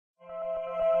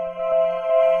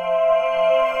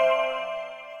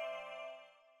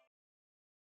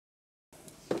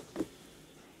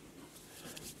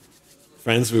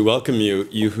Friends, we welcome you,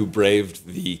 you who braved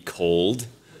the cold,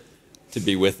 to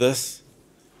be with us.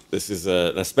 This is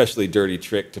an especially dirty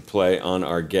trick to play on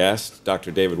our guest,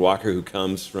 Dr. David Walker, who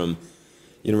comes from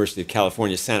University of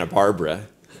California, Santa Barbara,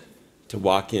 to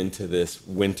walk into this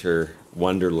winter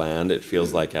wonderland, it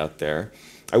feels like out there.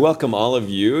 I welcome all of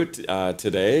you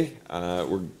today.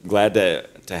 We're glad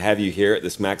to have you here at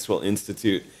this Maxwell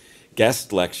Institute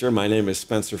guest lecture. My name is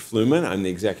Spencer Fluman. I'm the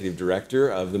executive director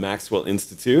of the Maxwell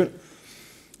Institute,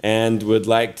 and would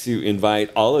like to invite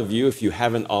all of you, if you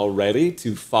haven't already,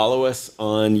 to follow us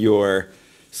on your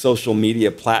social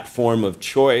media platform of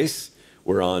choice.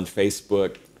 We're on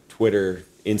Facebook, Twitter,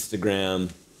 Instagram.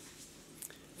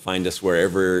 Find us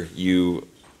wherever you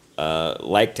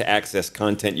like to access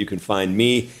content. You can find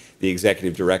me, the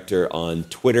executive director, on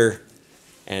Twitter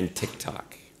and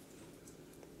TikTok.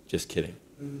 Just kidding.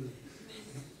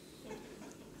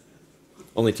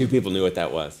 Only 2 people knew what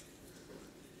that was.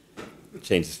 It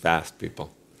changes fast,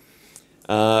 people.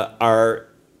 You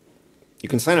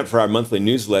can sign up for our monthly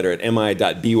newsletter at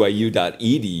mi.byu.edu,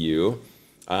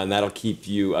 and that'll keep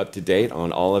you up to date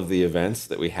on all of the events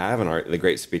that we have and the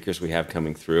great speakers we have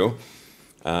coming through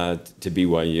to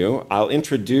BYU. I'll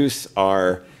introduce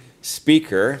our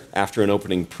speaker after an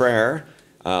opening prayer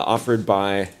offered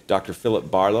by Dr. Philip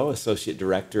Barlow, Associate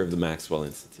Director of the Maxwell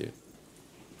Institute.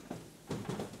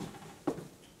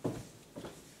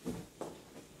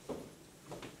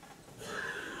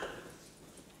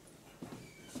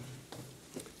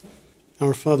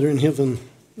 Our Father in heaven,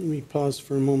 we pause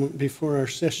for a moment before our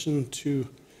session to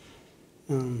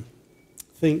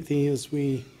thank Thee, as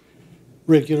we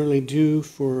regularly do,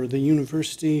 for the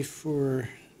university, for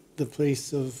the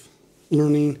place of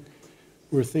learning.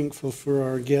 We're thankful for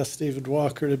our guest, David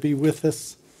Walker, to be with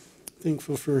us.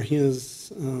 Thankful for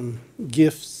his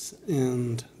gifts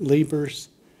and labors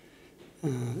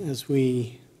as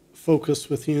we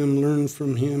focus with him, learn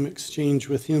from him, exchange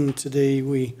with him today.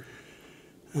 We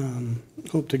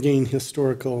hope to gain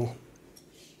historical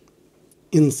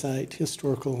insight,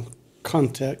 historical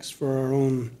context for our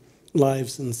own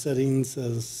lives and settings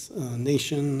as a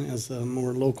nation, as a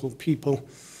more local people.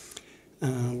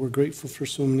 We're grateful for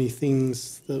so many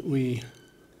things that we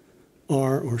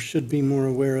are or should be more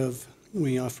aware of.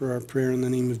 We offer our prayer in the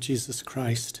name of Jesus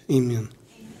Christ. Amen.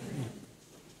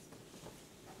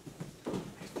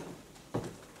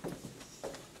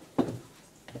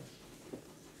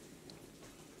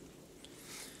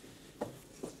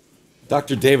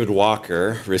 Dr. David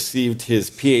Walker received his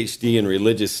PhD in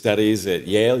religious studies at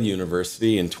Yale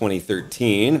University in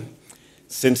 2013.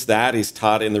 Since that, he's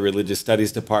taught in the religious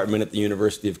studies department at the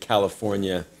University of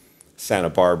California, Santa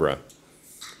Barbara.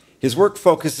 His work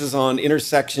focuses on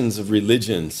intersections of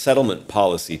religion, settlement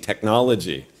policy,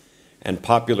 technology, and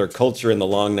popular culture in the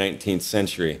long 19th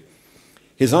century.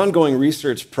 His ongoing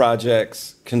research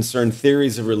projects concern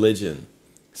theories of religion,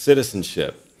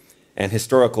 citizenship, and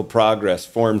historical progress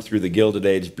formed through the Gilded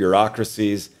Age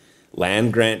bureaucracies,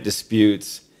 land grant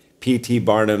disputes, P.T.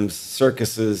 Barnum's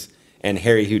circuses, and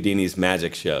Harry Houdini's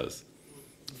magic shows.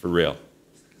 For real.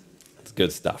 It's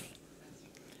good stuff.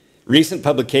 Recent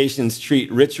publications treat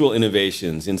ritual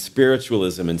innovations in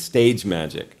spiritualism and stage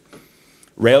magic,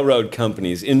 railroad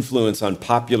companies' influence on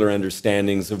popular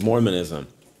understandings of Mormonism.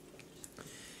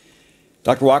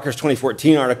 Dr. Walker's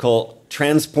 2014 article,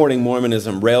 Transporting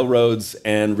Mormonism, Railroads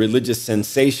and Religious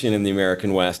Sensation in the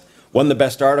American West, won the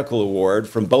Best Article Award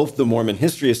from both the Mormon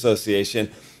History Association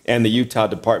and the Utah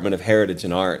Department of Heritage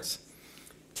and Arts.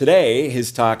 Today,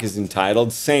 his talk is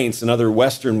entitled Saints and Other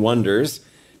Western Wonders,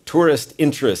 Tourist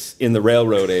Interests in the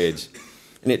Railroad Age.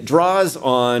 And it draws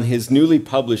on his newly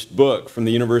published book from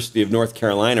the University of North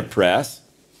Carolina Press,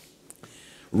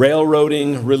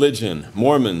 Railroading Religion,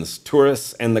 Mormons,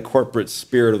 Tourists, and the Corporate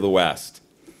Spirit of the West.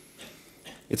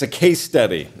 It's a case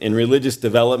study in religious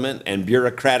development and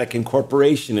bureaucratic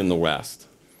incorporation in the West.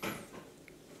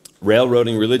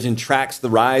 Railroading Religion tracks the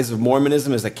rise of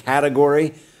Mormonism as a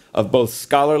category of both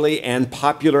scholarly and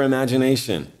popular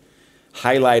imagination,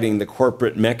 highlighting the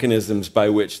corporate mechanisms by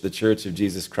which the Church of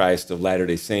Jesus Christ of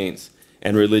Latter-day Saints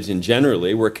and religion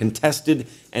generally were contested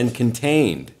and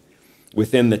contained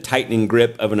within the tightening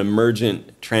grip of an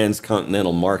emergent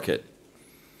transcontinental market.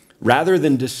 Rather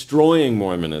than destroying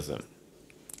Mormonism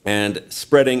and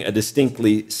spreading a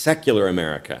distinctly secular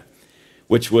America,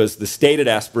 which was the stated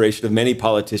aspiration of many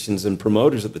politicians and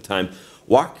promoters at the time,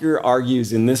 Walker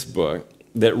argues in this book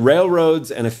that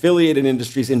railroads and affiliated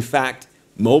industries, in fact,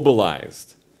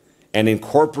 mobilized and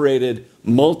incorporated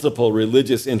multiple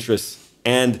religious interests,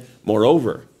 and,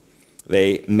 moreover,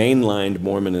 they mainlined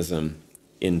Mormonism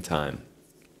in time.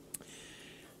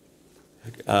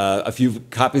 A few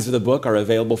copies of the book are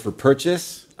available for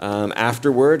purchase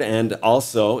afterward, and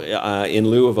also in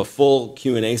lieu of a full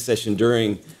Q&A session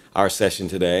during our session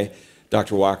today,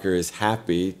 Dr. Walker is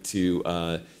happy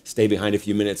to stay behind a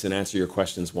few minutes and answer your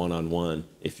questions one-on-one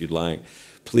if you'd like.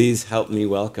 Please help me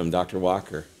welcome Dr.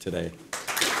 Walker today.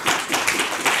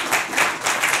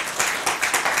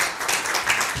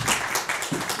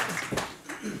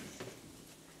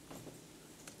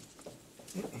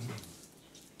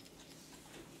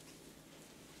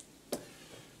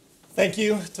 Thank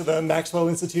you to the Maxwell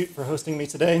Institute for hosting me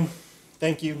today.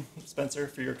 Thank you, Spencer,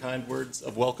 for your kind words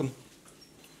of welcome.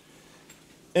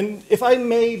 And if I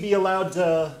may be allowed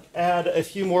to add a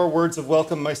few more words of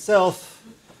welcome myself,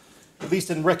 at least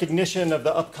in recognition of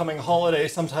the upcoming holiday,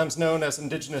 sometimes known as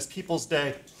Indigenous Peoples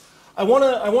Day, I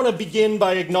want to begin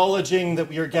by acknowledging that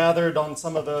we are gathered on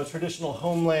some of the traditional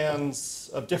homelands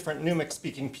of different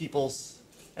Nunavut-speaking peoples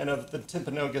and of the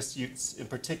Timpanogos Utes in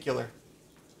particular.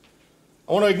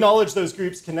 I want to acknowledge those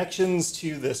groups' connections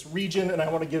to this region, and I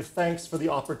want to give thanks for the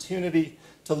opportunity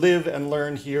to live and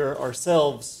learn here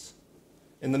ourselves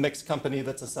in the mixed company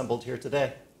that's assembled here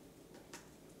today.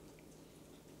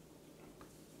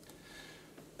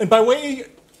 And by way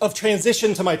of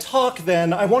transition to my talk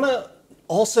then, I want to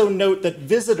also note that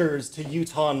visitors to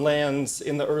Utahn lands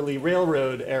in the early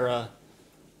railroad era,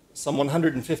 some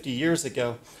 150 years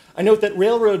ago, I note that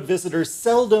railroad visitors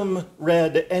seldom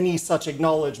read any such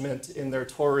acknowledgement in their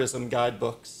tourism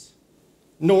guidebooks,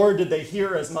 nor did they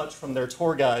hear as much from their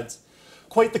tour guides.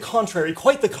 Quite the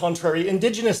contrary,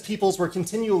 Indigenous peoples were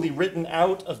continually written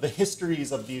out of the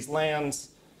histories of these lands,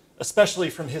 especially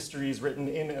from histories written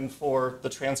in and for the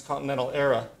transcontinental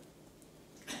era.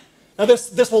 Now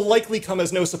this will likely come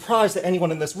as no surprise to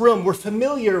anyone in this room. We're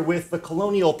familiar with the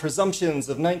colonial presumptions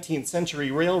of 19th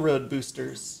century railroad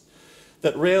boosters,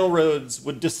 that railroads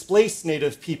would displace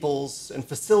native peoples and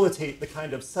facilitate the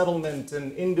kind of settlement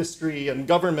and industry and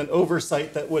government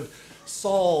oversight that would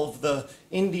solve the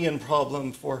Indian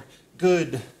problem for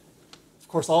good. Of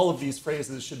course, all of these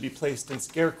phrases should be placed in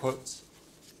scare quotes.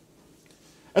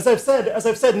 As I've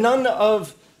said, none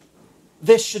of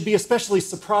this should be especially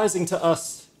surprising to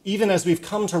us, even as we've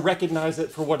come to recognize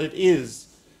it for what it is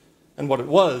and what it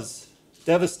was,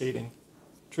 devastating,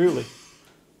 truly.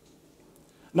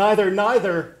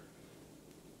 Neither,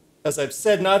 as I've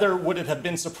said, neither would it have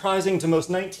been surprising to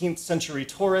most 19th century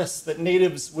tourists that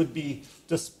natives would be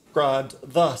described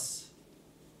thus.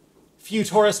 Few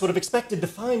tourists would have expected to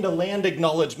find a land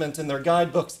acknowledgement in their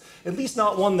guidebooks, at least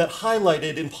not one that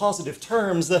highlighted in positive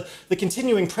terms the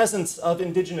continuing presence of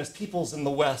Indigenous peoples in the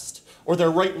West, or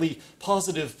their rightly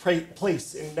positive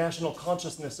place in national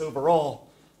consciousness overall,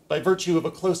 by virtue of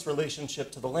a close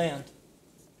relationship to the land.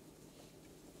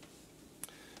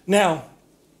 Now,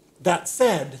 that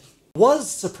said, was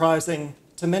surprising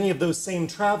to many of those same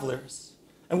travelers,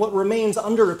 and what remains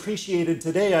underappreciated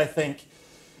today, I think,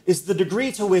 is the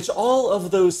degree to which all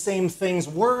of those same things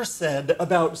were said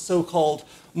about so-called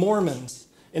Mormons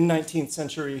in 19th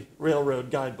century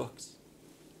railroad guidebooks.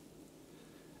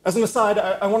 As an aside,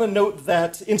 I want to note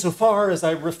that insofar as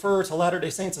I refer to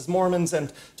Latter-day Saints as Mormons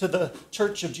and to the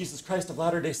Church of Jesus Christ of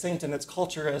Latter-day Saint and its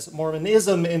culture as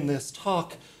Mormonism in this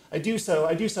talk, I do so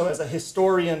as a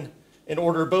historian in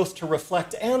order both to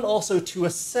reflect and also to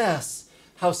assess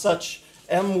how such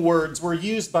M words were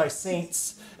used by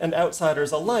saints and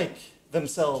outsiders alike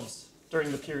themselves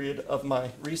during the period of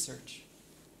my research.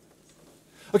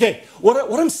 Okay,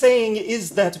 what I'm saying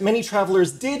is that many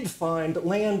travelers did find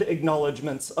land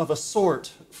acknowledgments of a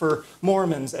sort for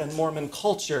Mormons and Mormon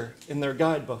culture in their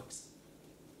guidebooks.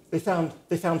 They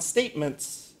found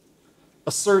statements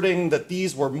asserting that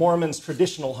these were Mormons'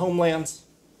 traditional homelands,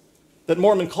 that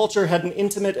Mormon culture had an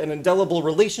intimate and indelible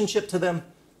relationship to them,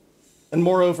 and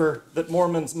moreover, that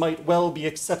Mormons might well be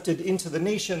accepted into the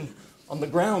nation on the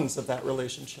grounds of that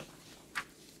relationship.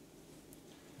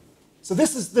 So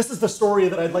this is the story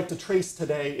that I'd like to trace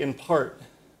today in part.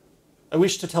 I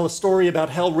wish to tell a story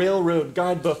about how railroad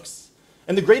guidebooks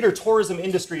and the greater tourism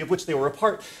industry of which they were a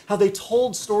part, how they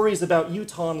told stories about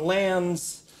Utahn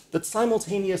lands that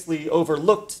simultaneously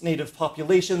overlooked native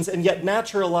populations and yet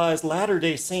naturalized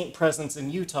Latter-day Saint presence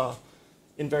in Utah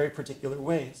in very particular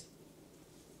ways.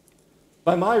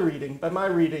 By my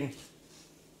reading,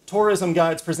 tourism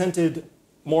guides presented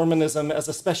Mormonism as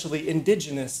especially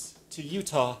indigenous to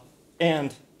Utah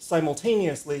and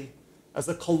simultaneously as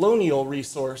a colonial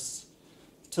resource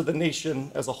to the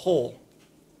nation as a whole.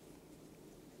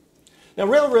 Now,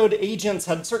 railroad agents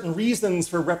had certain reasons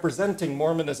for representing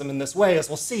Mormonism in this way, as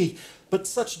we'll see, but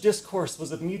such discourse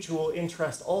was of mutual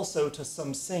interest also to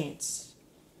some saints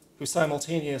who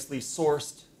simultaneously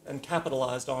sourced and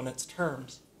capitalized on its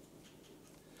terms.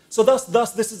 So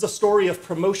thus, this is a story of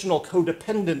promotional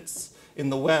codependence in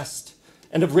the West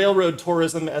and of railroad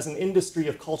tourism as an industry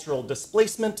of cultural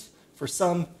displacement for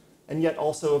some, and yet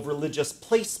also of religious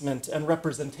placement and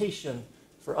representation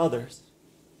for others.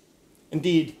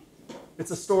 Indeed,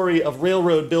 it's a story of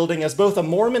railroad building as both a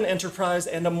Mormon enterprise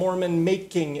and a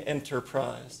Mormon-making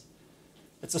enterprise.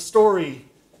 It's a story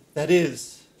that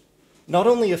is not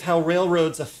only of how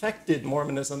railroads affected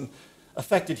Mormonism,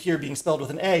 affected here being spelled with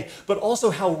an A, but also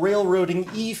how railroading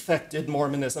effected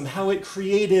Mormonism, how it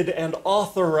created and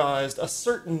authorized a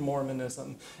certain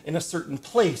Mormonism in a certain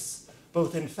place,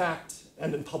 both in fact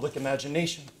and in public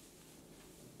imagination.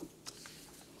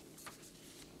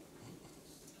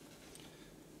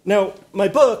 Now, my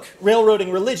book,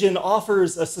 Railroading Religion,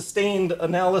 offers a sustained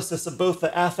analysis of both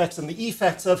the affects and the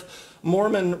effects of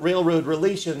Mormon railroad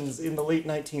relations in the late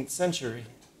 19th century.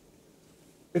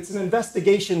 It's an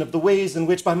investigation of the ways in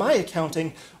which, by my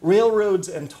accounting, railroads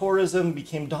and tourism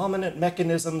became dominant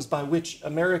mechanisms by which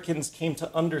Americans came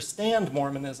to understand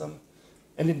Mormonism,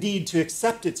 and indeed to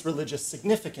accept its religious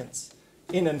significance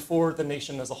in and for the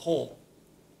nation as a whole.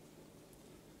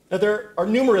 Now, there are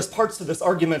numerous parts to this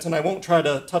argument, and I won't try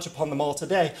to touch upon them all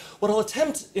today. What I'll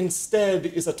attempt instead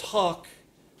is a talk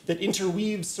that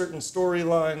interweaves certain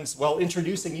storylines while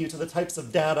introducing you to the types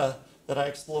of data that I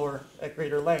explore at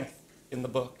greater length in the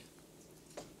book.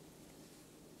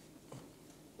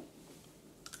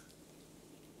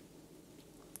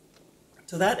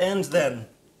 To that end, then,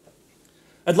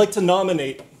 I'd like to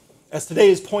nominate, as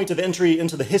today's point of entry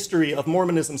into the history of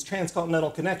Mormonism's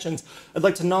transcontinental connections, I'd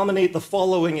like to nominate the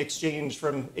following exchange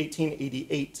from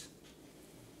 1888.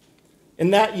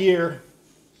 In that year,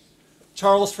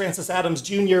 Charles Francis Adams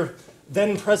Jr.,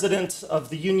 then president of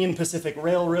the Union Pacific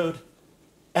Railroad,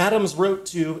 Adams wrote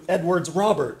to Edwards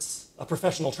Roberts, a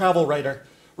professional travel writer,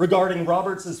 regarding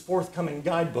Roberts's forthcoming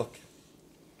guidebook.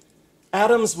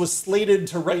 Adams was slated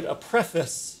to write a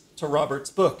preface to Roberts'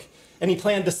 book, and he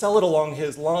planned to sell it along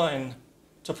his line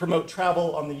to promote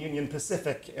travel on the Union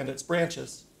Pacific and its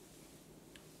branches.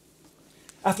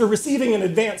 After receiving an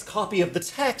advance copy of the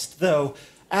text, though,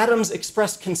 Adams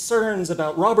expressed concerns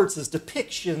about Roberts's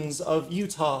depictions of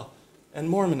Utah and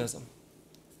Mormonism.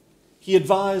 He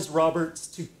advised Roberts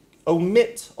to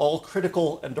omit all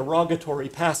critical and derogatory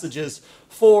passages,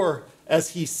 for, as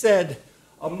he said,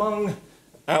 among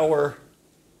our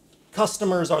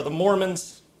customers are the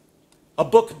Mormons. A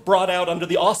book brought out under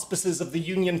the auspices of the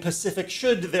Union Pacific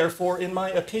should, therefore, in my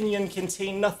opinion,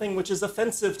 contain nothing which is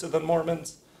offensive to the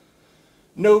Mormons.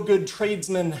 No good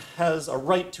tradesman has a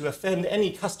right to offend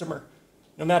any customer,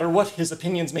 no matter what his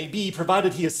opinions may be,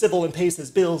 provided he is civil and pays his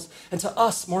bills. And to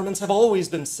us, Mormons have always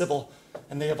been civil,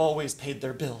 and they have always paid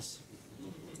their bills.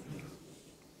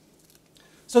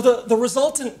 So the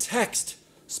resultant text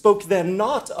spoke then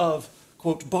not of,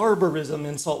 quote, barbarism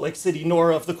in Salt Lake City,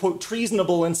 nor of the, quote,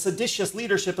 treasonable and seditious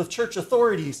leadership of church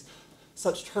authorities.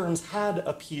 Such terms had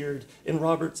appeared in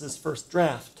Roberts's first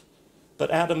draft,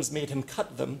 but Adams made him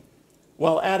cut them,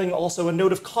 while adding also a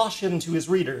note of caution to his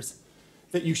readers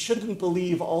that you shouldn't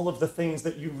believe all of the things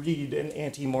that you read in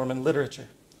anti-Mormon literature.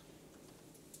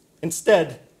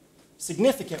 Instead,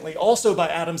 significantly, also by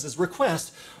Adams's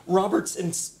request, Roberts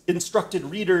instructed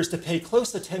readers to pay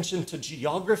close attention to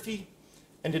geography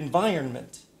and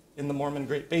environment in the Mormon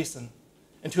Great Basin,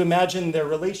 and to imagine their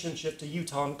relationship to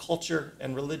Utahn culture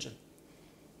and religion.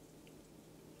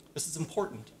 This is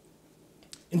important.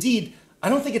 Indeed, I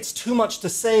don't think it's too much to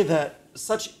say that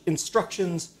such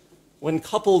instructions, when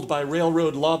coupled by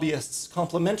railroad lobbyists'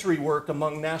 complimentary work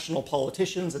among national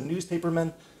politicians and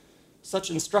newspapermen, such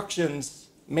instructions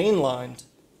mainlined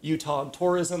Utah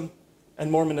tourism and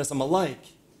Mormonism alike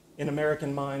in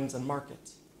American minds and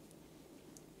markets.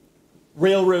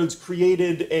 Railroads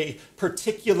created a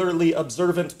particularly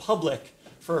observant public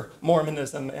for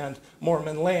Mormonism and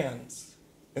Mormon lands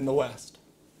in the West.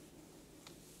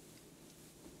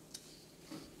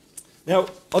 Now,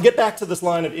 I'll get back to this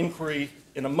line of inquiry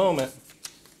in a moment.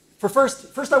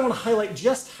 First I want to highlight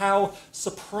just how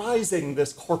surprising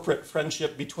this corporate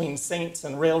friendship between saints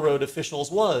and railroad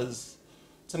officials was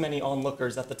to many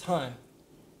onlookers at the time.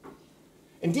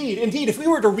 Indeed, if we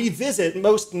were to revisit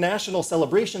most national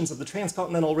celebrations of the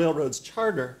Transcontinental Railroad's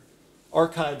charter,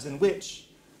 archives in which,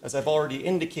 as I've already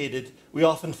indicated, we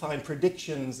often find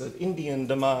predictions of Indian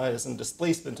demise and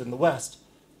displacement in the West,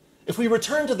 if we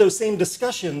return to those same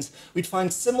discussions, we'd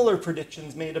find similar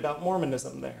predictions made about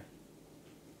Mormonism there.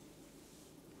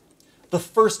 The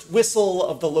first whistle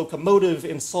of the locomotive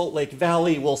in Salt Lake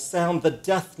Valley will sound the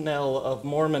death knell of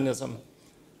Mormonism,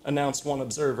 announced one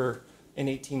observer in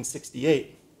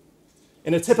 1868.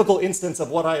 in a typical instance of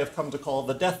what I have come to call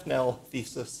the death knell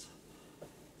thesis.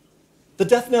 The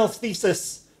death knell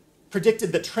thesis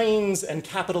predicted that trains and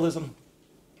capitalism,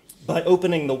 by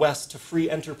opening the West to free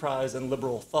enterprise and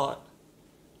liberal thought,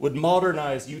 would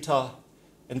modernize Utah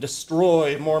and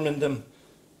destroy Mormondom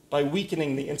by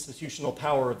weakening the institutional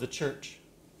power of the church.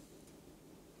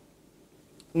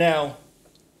 Now,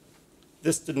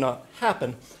 this did not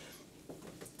happen.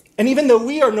 And even though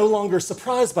we are no longer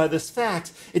surprised by this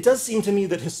fact, it does seem to me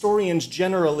that historians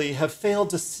generally have failed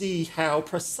to see how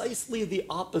precisely the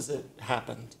opposite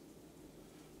happened.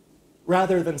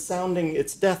 Rather than sounding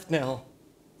its death knell,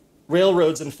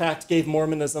 railroads in fact gave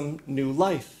Mormonism new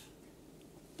life.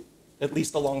 At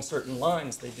least along certain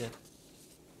lines they did.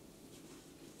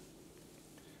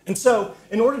 And so,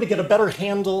 in order to get a better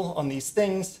handle on these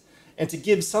things, and to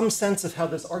give some sense of how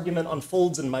this argument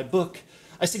unfolds in my book,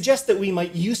 I suggest that we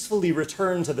might usefully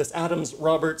return to this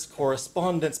Adams-Roberts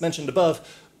correspondence mentioned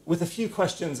above with a few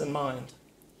questions in mind.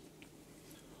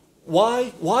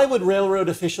 Why would railroad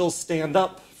officials stand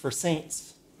up for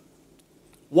saints?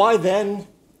 Why then,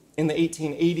 in the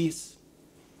 1880s?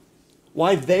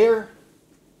 Why there,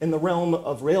 in the realm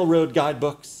of railroad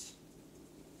guidebooks?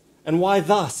 And why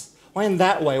thus? Why in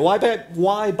that way?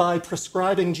 Why by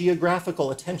prescribing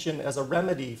geographical attention as a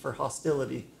remedy for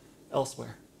hostility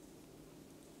elsewhere?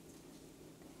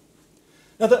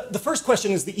 Now, the first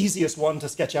question is the easiest one to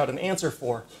sketch out an answer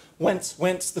for.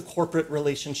 Whence the corporate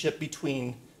relationship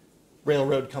between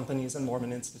railroad companies and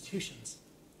Mormon institutions?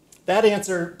 That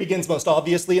answer begins most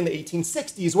obviously in the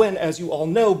 1860s when, as you all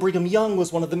know, Brigham Young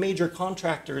was one of the major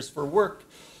contractors for work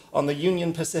on the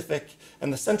Union Pacific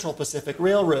and the Central Pacific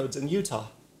railroads in Utah.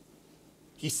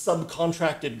 He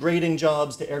subcontracted grading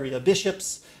jobs to area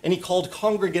bishops, and he called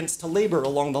congregants to labor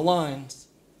along the lines.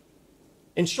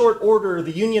 In short order,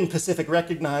 the Union Pacific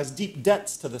recognized deep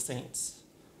debts to the saints,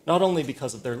 not only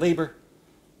because of their labor,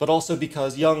 but also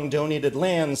because Young donated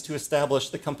lands to establish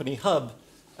the company hub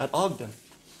at Ogden.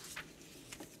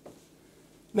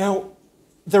 Now,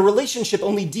 their relationship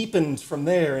only deepened from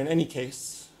there in any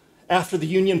case, after the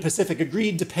Union Pacific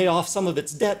agreed to pay off some of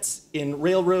its debts in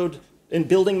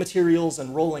building materials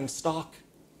and rolling stock,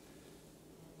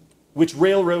 which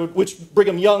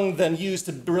Brigham Young then used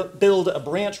to build a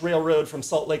branch railroad from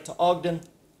Salt Lake to Ogden,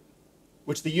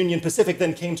 which the Union Pacific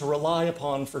then came to rely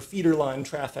upon for feeder line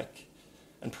traffic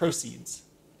and proceeds.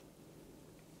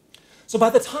 So by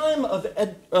the time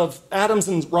of Adams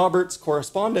and Roberts'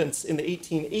 correspondence in the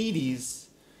 1880s,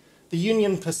 the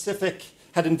Union Pacific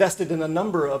had invested in a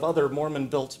number of other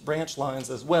Mormon-built branch lines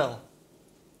as well.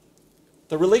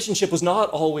 The relationship was not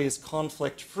always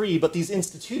conflict-free, but these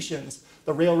institutions,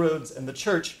 the railroads and the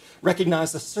church,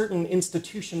 recognized a certain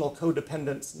institutional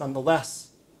codependence nonetheless,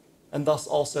 and thus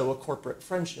also a corporate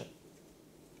friendship.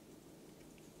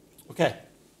 Okay,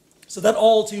 so that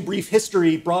all too brief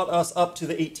history brought us up to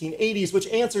the 1880s, which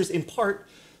answers in part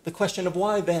the question of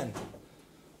why then?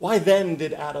 Why then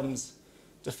did Adams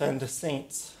defend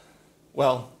saints?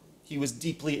 Well, he was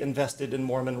deeply invested in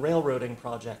Mormon railroading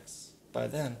projects by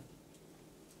then.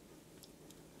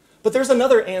 But there's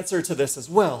another answer to this as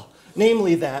well,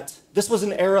 namely that this was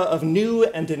an era of new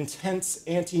and intense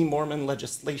anti-Mormon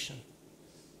legislation.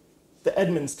 The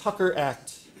Edmunds-Tucker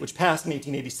Act, which passed in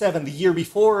 1887, the year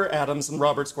before Adams and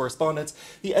Roberts' correspondence,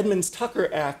 the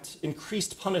Edmunds-Tucker Act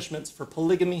increased punishments for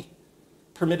polygamy,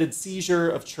 permitted seizure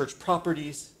of church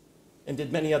properties, and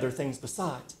did many other things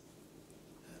besides.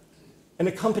 An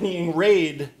accompanying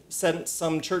raid sent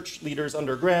some church leaders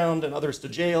underground and others to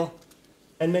jail,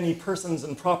 and many persons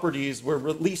and properties were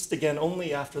released again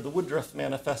only after the Woodruff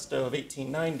Manifesto of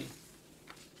 1890.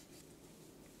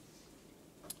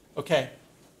 Okay.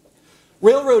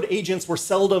 Railroad agents were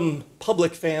seldom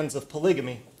public fans of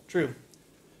polygamy, true.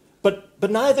 But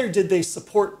neither did they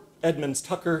support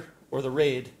Edmunds-Tucker or the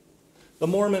raid. The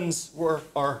Mormons were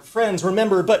our friends,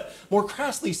 remember, but more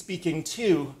crassly speaking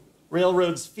too,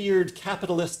 railroads feared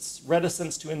capitalists'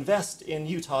 reticence to invest in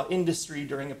Utah industry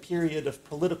during a period of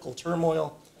political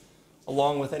turmoil,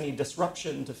 along with any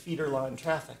disruption to feeder line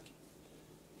traffic.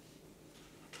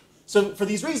 So for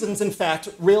these reasons, in fact,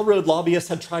 railroad lobbyists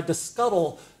had tried to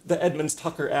scuttle the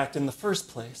Edmunds-Tucker Act in the first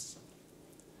place.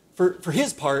 For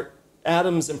his part,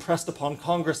 Adams impressed upon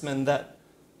congressmen that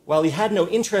while he had no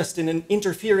interest in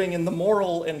interfering in the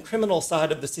moral and criminal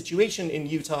side of the situation in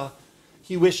Utah,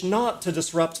 he wished not to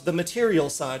disrupt the material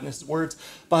side, in his words,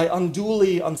 by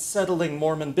unduly unsettling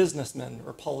Mormon businessmen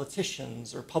or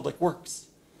politicians or public works.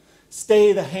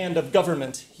 Stay the hand of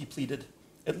government, he pleaded,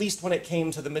 at least when it came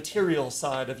to the material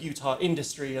side of Utah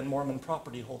industry and Mormon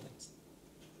property holdings.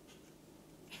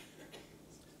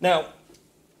 Now,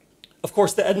 of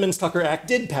course, the Edmunds-Tucker Act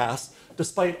did pass,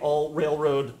 despite all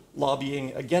railroad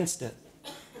lobbying against it.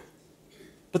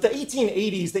 But the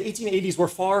 1880s were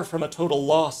far from a total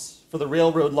loss for the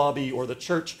railroad lobby or the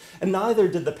church, and neither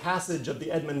did the passage of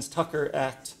the Edmunds-Tucker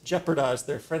Act jeopardize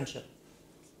their friendship.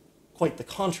 Quite the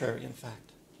contrary, in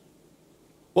fact.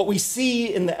 What we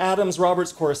see in the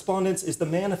Adams-Roberts correspondence is the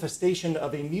manifestation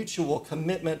of a mutual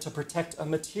commitment to protect a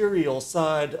material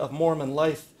side of Mormon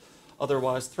life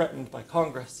otherwise threatened by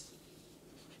Congress.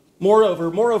 Moreover,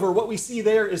 what we see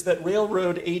there is that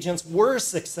railroad agents were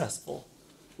successful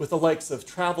with the likes of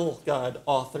travel guide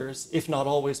authors, if not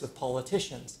always with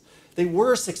politicians. They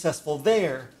were successful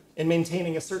there in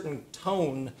maintaining a certain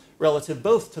tone relative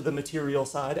both to the material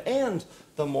side and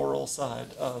the moral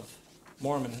side of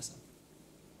Mormonism.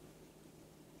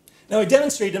 Now, I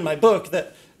demonstrate in my book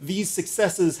that these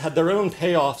successes had their own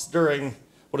payoffs during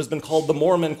what has been called the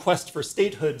Mormon quest for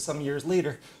statehood some years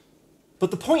later. But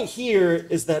the point here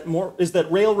is that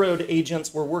railroad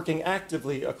agents were working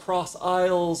actively across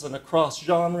aisles and across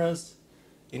genres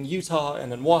in Utah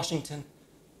and in Washington,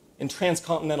 in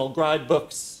transcontinental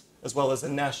guidebooks, as well as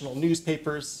in national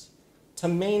newspapers, to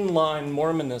mainline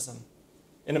Mormonism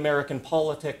in American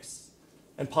politics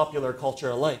and popular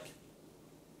culture alike.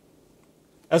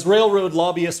 As railroad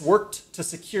lobbyists worked to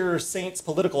secure Saints'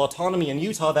 political autonomy in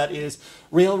Utah, that is,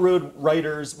 railroad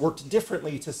writers worked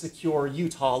differently to secure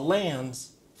Utah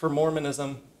lands for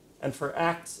Mormonism and for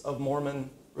acts of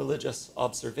Mormon religious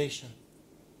observation.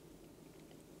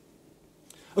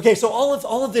 Okay, so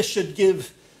all of this should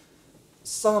give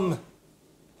some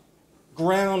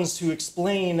grounds to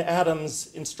explain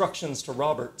Adams' instructions to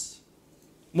Roberts.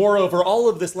 Moreover, all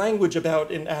of this language about,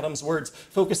 in Adams' words,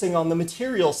 focusing on the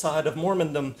material side of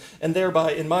Mormondom, and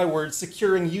thereby, in my words,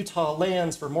 securing Utah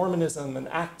lands for Mormonism and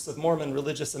acts of Mormon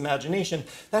religious imagination,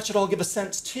 that should all give a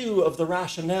sense, too, of the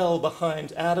rationale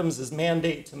behind Adams'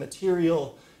 mandate to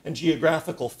material and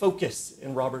geographical focus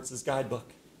in Roberts'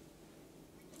 guidebook.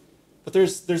 But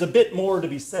there's a bit more to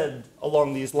be said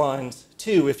along these lines,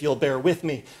 too, if you'll bear with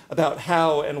me, about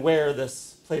how and where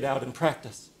this played out in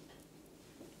practice.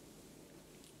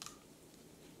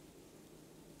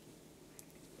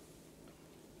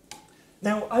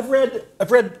 Now, I've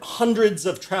read hundreds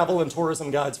of travel and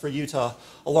tourism guides for Utah,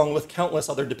 along with countless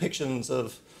other depictions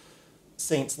of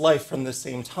Saints' life from this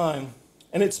same time.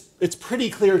 And it's pretty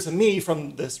clear to me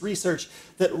from this research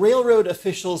that railroad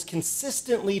officials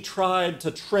consistently tried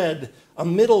to tread a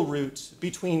middle route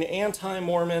between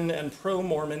anti-Mormon and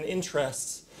pro-Mormon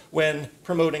interests when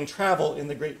promoting travel in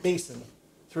the Great Basin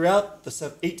throughout the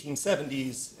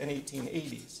 1870s and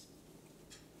 1880s.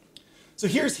 So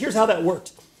here's how that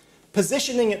worked.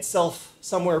 Positioning itself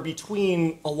somewhere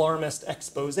between alarmist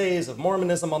exposés of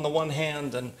Mormonism on the one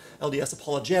hand and LDS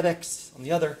apologetics on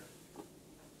the other,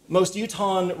 most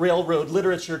Utahn railroad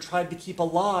literature tried to keep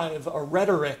alive a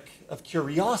rhetoric of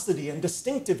curiosity and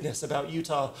distinctiveness about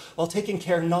Utah while taking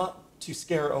care not to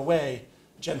scare away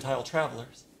Gentile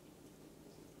travelers.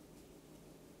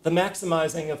 The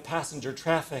maximizing of passenger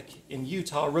traffic in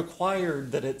Utah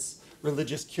required that its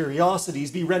religious curiosities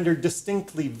be rendered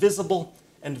distinctly visible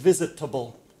and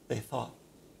visitable, they thought.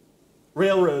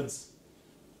 Religions,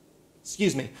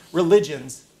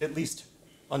 at least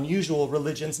unusual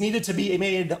religions, needed to be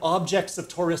made objects of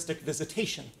touristic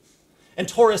visitation. And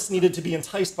tourists needed to be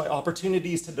enticed by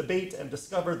opportunities to debate and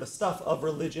discover the stuff of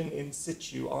religion in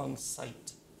situ, on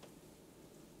site.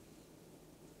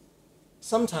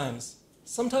 Sometimes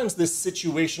this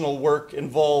situational work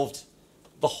involved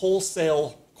the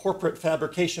wholesale corporate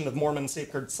fabrication of Mormon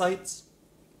sacred sites.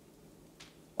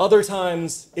 Other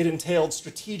times, it entailed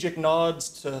strategic nods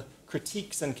to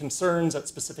critiques and concerns at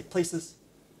specific places.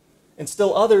 And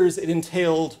still others, it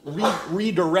entailed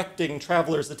redirecting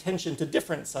travelers' attention to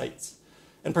different sites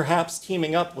and perhaps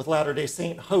teaming up with Latter-day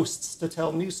Saint hosts to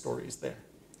tell news stories there.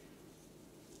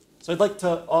 So I'd like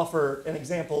to offer an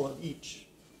example of each.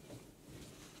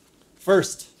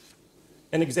 First,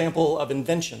 an example of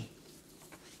invention.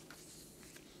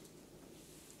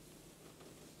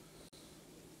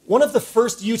 One of the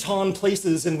first Utahn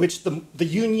places in which the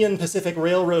Union Pacific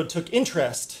Railroad took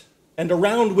interest and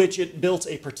around which it built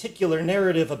a particular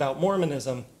narrative about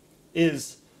Mormonism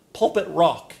is Pulpit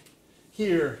Rock,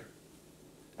 here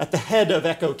at the head of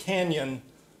Echo Canyon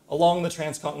along the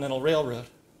Transcontinental Railroad.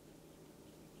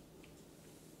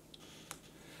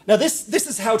 Now this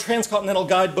is how transcontinental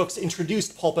guidebooks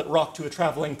introduced Pulpit Rock to a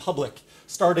traveling public,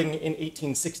 starting in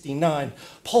 1869.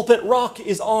 Pulpit Rock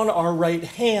is on our right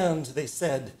hand, they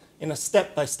said, in a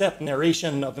step-by-step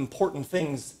narration of important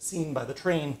things seen by the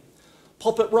train.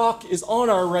 Pulpit Rock is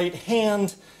on our right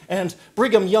hand, and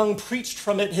Brigham Young preached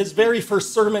from it his very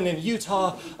first sermon in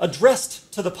Utah,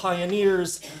 addressed to the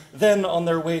pioneers, then on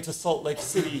their way to Salt Lake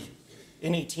City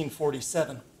in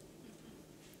 1847.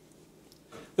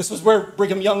 This was where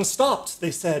Brigham Young stopped, they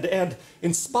said, and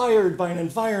inspired by an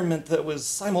environment that was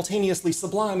simultaneously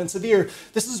sublime and severe,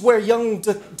 this is where Young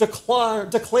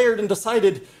declared and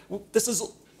decided, this is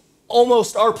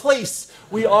almost our place.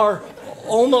 We are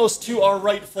almost to our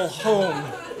rightful home.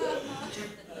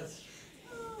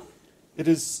 It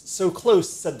is so close,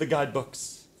 said the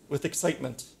guidebooks, with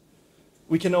excitement.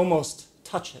 We can almost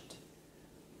touch it.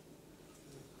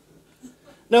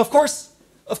 Now, of course,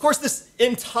 this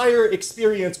entire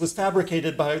experience was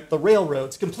fabricated by the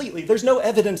railroads completely. There's no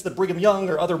evidence that Brigham Young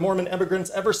or other Mormon immigrants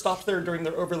ever stopped there during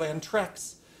their overland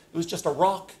treks. It was just a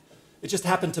rock. It just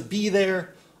happened to be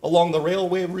there along the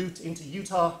railway route into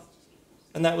Utah,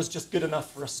 and that was just good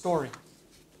enough for a story.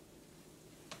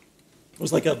 It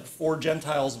was like a For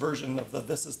Gentiles version of the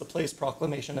This is the Place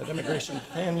proclamation at Immigration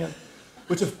Canyon,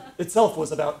 which itself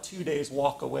was about 2 days'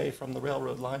 walk away from the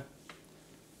railroad line.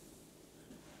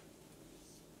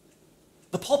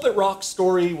 The Pulpit Rock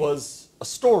story was a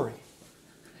story,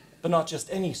 but not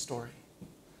just any story.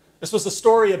 This was a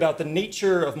story about the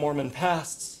nature of Mormon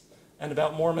pasts and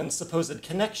about Mormons' supposed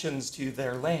connections to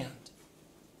their land.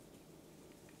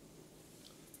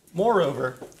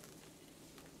 Moreover,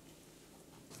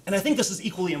 and I think this is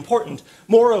equally important,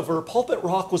 moreover, Pulpit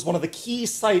Rock was one of the key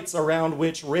sites around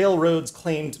which railroads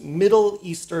claimed Middle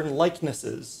Eastern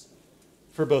likenesses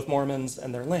for both Mormons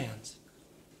and their lands.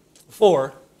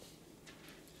 For,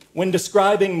 when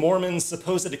describing Mormons'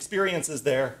 supposed experiences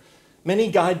there, many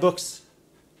guidebooks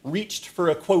reached for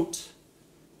a quote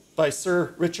by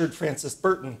Sir Richard Francis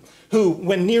Burton, who,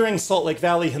 when nearing Salt Lake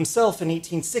Valley himself in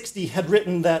 1860, had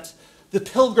written that the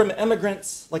pilgrim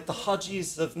emigrants, like the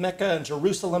Hajis of Mecca and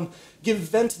Jerusalem, give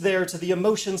vent there to the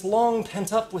emotions long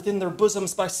pent up within their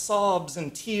bosoms by sobs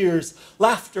and tears,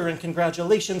 laughter and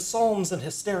congratulation, psalms and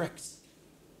hysterics.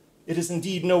 It is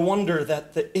indeed no wonder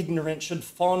that the ignorant should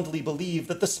fondly believe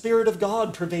that the Spirit of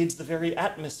God pervades the very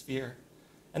atmosphere,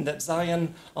 and that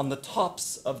Zion on the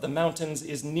tops of the mountains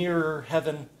is nearer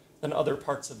heaven than other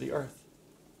parts of the earth.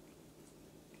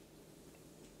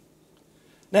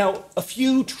 Now, a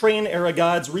few train-era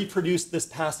guides reproduced this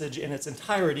passage in its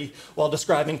entirety while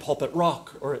describing Pulpit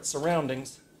Rock or its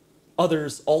surroundings.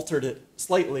 Others altered it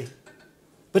slightly.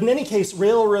 But in any case,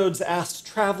 railroads asked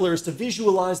travelers to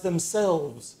visualize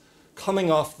themselves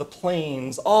coming off the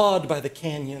plains, awed by the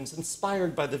canyons,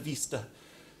 inspired by the vista.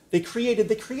 They created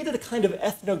a kind of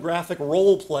ethnographic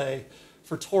role play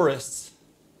for tourists,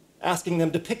 asking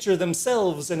them to picture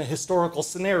themselves in a historical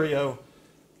scenario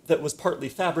that was partly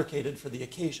fabricated for the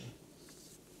occasion.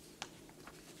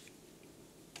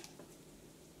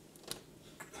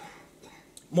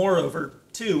 Moreover,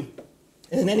 too,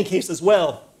 and in any case as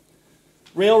well,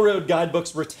 railroad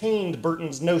guidebooks retained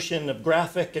Burton's notion of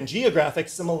graphic and geographic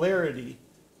similarity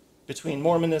between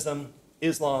Mormonism,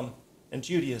 Islam, and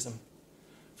Judaism,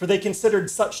 for they considered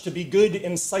such to be good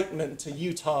incitement to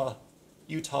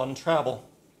Utahn travel,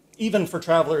 even for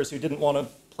travelers who didn't want to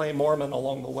play Mormon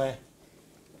along the way.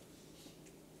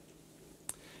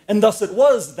 And thus it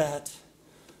was that,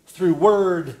 through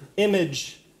word,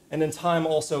 image, and in time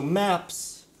also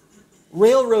maps,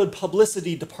 railroad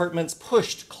publicity departments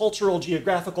pushed cultural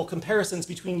geographical comparisons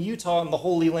between Utah and the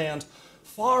Holy Land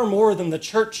far more than the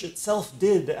church itself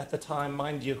did at the time,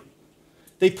 mind you.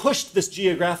 They pushed this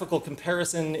geographical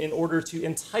comparison in order to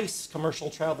entice commercial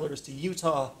travelers to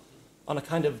Utah on a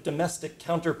kind of domestic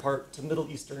counterpart to Middle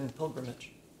Eastern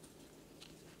pilgrimage.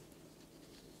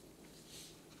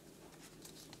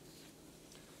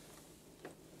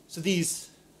 So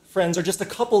these, friends, are just a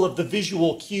couple of the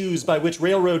visual cues by which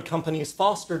railroad companies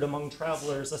fostered among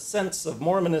travelers a sense of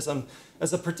Mormonism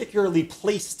as a particularly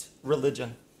placed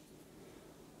religion.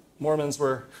 Mormons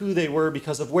were who they were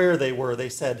because of where they were, they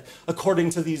said.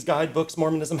 According to these guidebooks,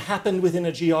 Mormonism happened within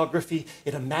a geography,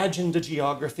 it imagined a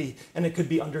geography, and it could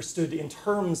be understood in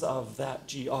terms of that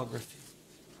geography.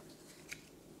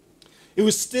 It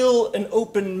was still an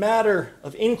open matter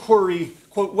of inquiry,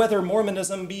 quote, whether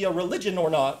Mormonism be a religion or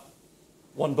not,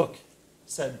 one book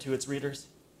said to its readers.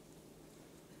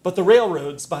 But the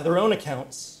railroads, by their own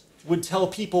accounts, would tell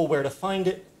people where to find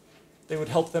it, they would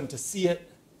help them to see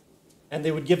it, and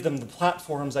they would give them the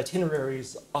platforms,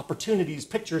 itineraries, opportunities,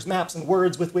 pictures, maps, and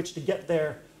words with which to get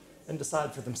there and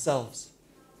decide for themselves.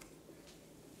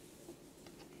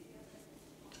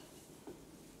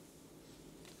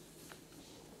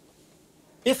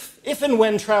 If and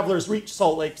when travelers reached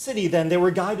Salt Lake City, then they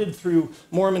were guided through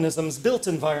Mormonism's built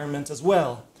environment as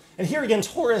well. And here again,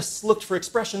 tourists looked for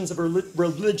expressions of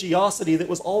religiosity that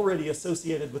was already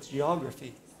associated with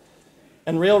geography.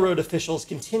 And railroad officials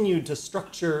continued to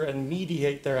structure and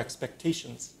mediate their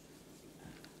expectations.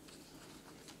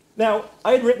 Now,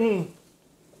 I had written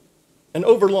an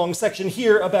overlong section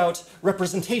here about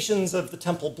representations of the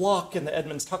Temple Block in the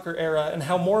Edmunds Tucker era and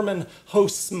how Mormon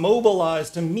hosts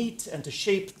mobilized to meet and to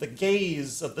shape the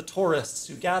gaze of the tourists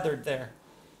who gathered there,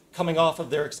 coming off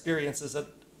of their experiences at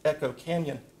Echo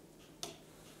Canyon.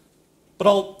 But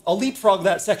I'll leapfrog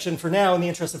that section for now in the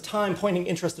interest of time, pointing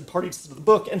interested parties to the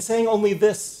book and saying only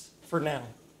this for now.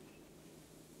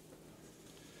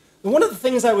 And one of the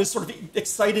things I was sort of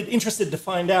interested to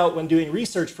find out when doing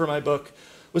research for my book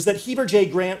was that Heber J.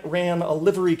 Grant ran a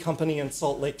livery company in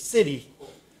Salt Lake City,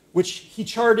 which he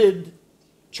chartered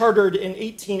in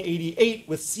 1888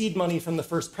 with seed money from the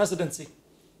first presidency.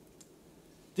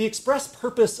 The express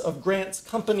purpose of Grant's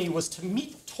company was to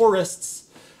meet tourists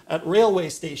at railway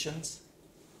stations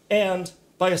and,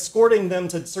 by escorting them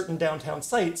to certain downtown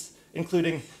sites,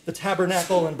 including the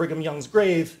Tabernacle and Brigham Young's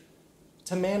grave,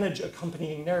 to manage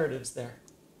accompanying narratives there.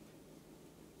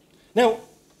 Now,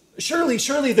 surely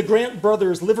the Grant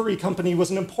Brothers Livery Company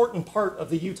was an important part of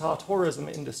the Utah tourism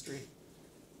industry.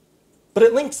 But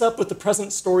it links up with the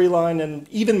present storyline in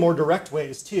even more direct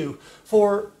ways, too.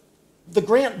 For the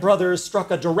Grant brothers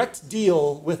struck a direct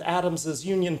deal with Adams's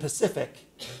Union Pacific,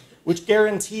 which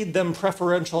guaranteed them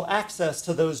preferential access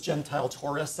to those Gentile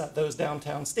tourists at those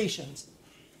downtown stations.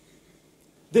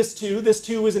 This too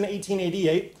was in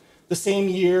 1888, the same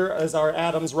year as our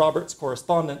Adams-Roberts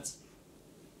correspondence.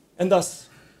 And thus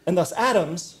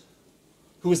Adams,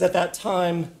 who was at that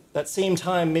same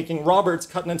time making Roberts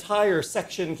cut an entire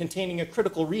section containing a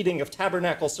critical reading of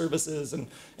tabernacle services and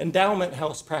endowment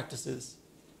house practices,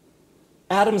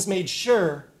 Adams made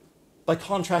sure, by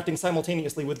contracting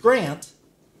simultaneously with Grant,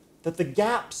 that the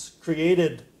gaps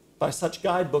created by such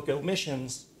guidebook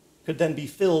omissions could then be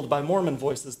filled by Mormon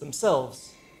voices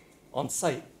themselves on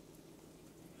site.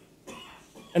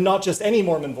 And not just any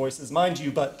Mormon voices, mind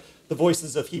you, but the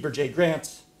voices of Heber J.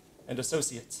 Grant and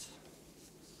associates.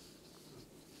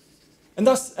 And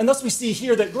thus we see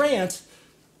here that Grant,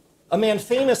 a man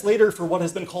famous later for what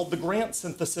has been called the Grant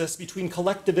synthesis between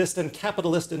collectivist and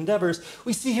capitalist endeavors,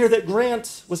 we see here that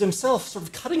Grant was himself sort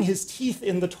of cutting his teeth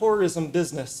in the tourism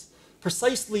business,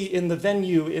 precisely in the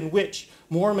venue in which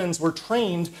Mormons were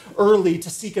trained early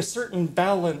to seek a certain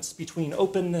balance between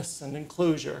openness and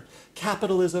enclosure,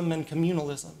 capitalism and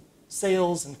communalism,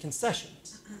 sales and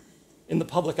concessions, in the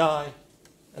public eye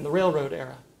and the railroad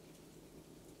era.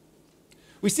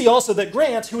 We see also that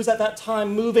Grant, who was at that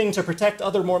time moving to protect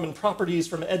other Mormon properties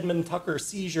from Edmund Tucker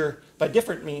seizure by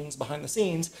different means behind the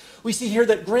scenes, we see here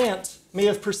that Grant may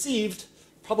have perceived,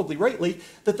 probably rightly,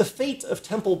 that the fate of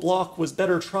Temple Block was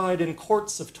better tried in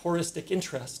courts of touristic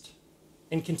interest,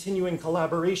 in continuing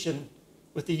collaboration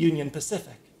with the Union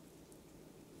Pacific.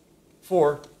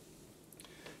 For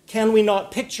can we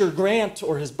not picture Grant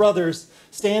or his brothers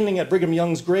standing at Brigham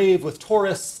Young's grave with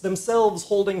tourists themselves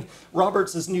holding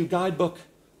Roberts' new guidebook,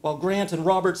 while Grant and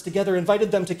Roberts together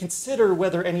invited them to consider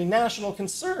whether any national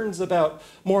concerns about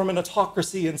Mormon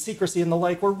autocracy and secrecy and the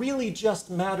like were really just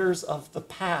matters of the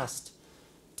past,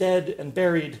 dead and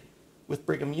buried with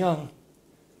Brigham Young,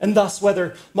 and thus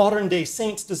whether modern-day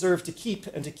saints deserve to keep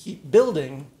and to keep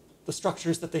building the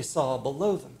structures that they saw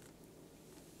below them.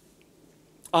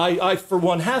 I, for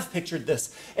one, have pictured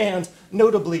this, and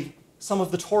notably, some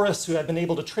of the tourists who had been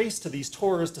able to trace to these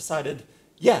tours decided,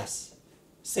 yes,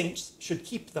 saints should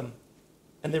keep them,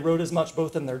 and they wrote as much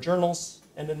both in their journals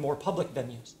and in more public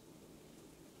venues.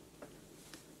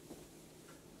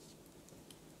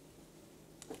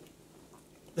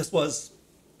 This was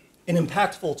an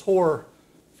impactful tour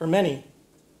for many,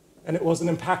 and it was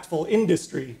an impactful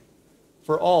industry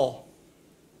for all.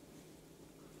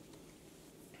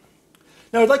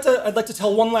 Now, I'd like to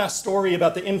tell one last story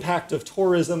about the impact of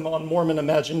tourism on Mormon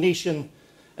imagination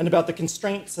and about the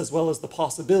constraints as well as the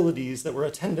possibilities that were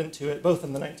attendant to it, both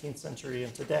in the 19th century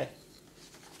and today.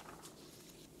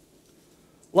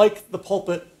 Like the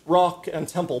Pulpit Rock and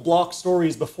Temple Block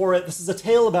stories before it, this is a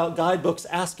tale about guidebooks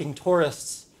asking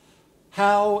tourists,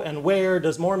 how and where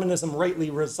does Mormonism rightly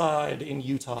reside in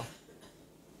Utah?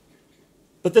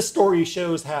 But this story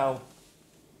shows how,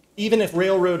 even if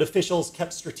railroad officials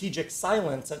kept strategic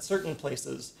silence at certain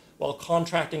places while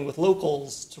contracting with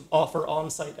locals to offer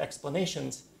on-site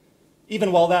explanations,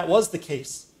 even while that was the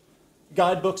case,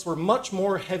 guidebooks were much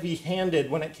more heavy-handed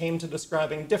when it came to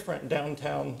describing different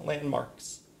downtown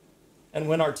landmarks and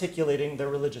when articulating their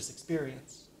religious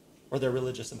experience or their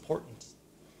religious importance.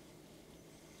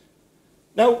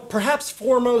 Now, perhaps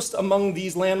foremost among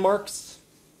these landmarks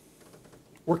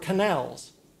were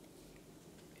canals.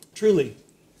 Truly,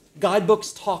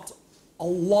 guidebooks talked a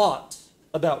lot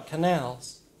about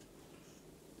canals.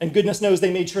 And goodness knows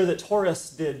they made sure that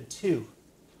tourists did too.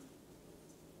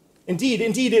 Indeed,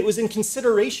 it was in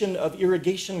consideration of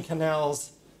irrigation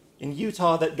canals in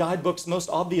Utah that guidebooks most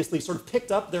obviously sort of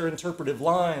picked up their interpretive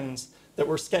lines that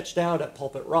were sketched out at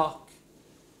Pulpit Rock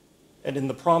and in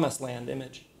the Promised Land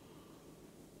image.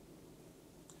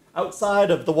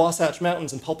 Outside of the Wasatch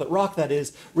Mountains and Pulpit Rock, that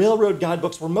is, railroad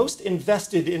guidebooks were most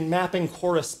invested in mapping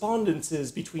correspondences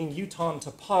between Utahn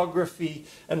topography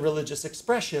and religious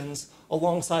expressions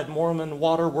alongside Mormon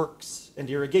waterworks and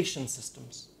irrigation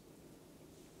systems.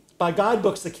 By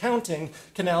guidebooks' accounting,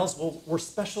 canals were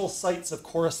special sites of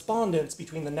correspondence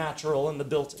between the natural and the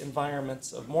built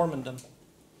environments of Mormondom.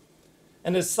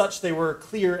 And as such, they were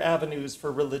clear avenues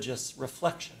for religious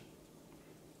reflection.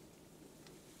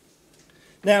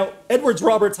 Now, Edwards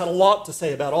Roberts had a lot to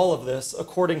say about all of this,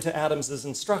 according to Adams's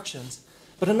instructions,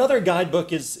 but another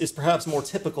guidebook is perhaps more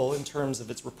typical in terms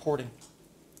of its reporting.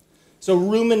 So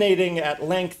ruminating at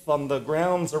length on the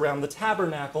grounds around the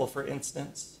tabernacle, for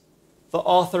instance, the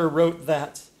author wrote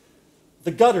that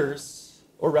the gutters,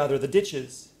 or rather the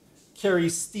ditches, carry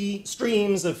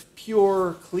streams of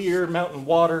pure, clear mountain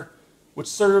water, which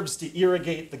serves to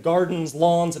irrigate the gardens,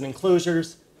 lawns, and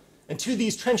enclosures. And to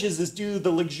these trenches is due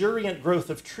the luxuriant growth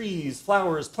of trees,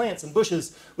 flowers, plants, and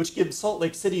bushes, which give Salt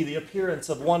Lake City the appearance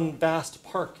of one vast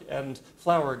park and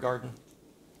flower garden.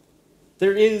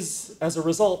 There is, as a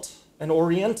result, an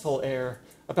oriental air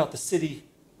about the city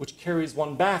which carries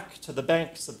one back to the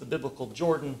banks of the biblical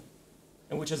Jordan,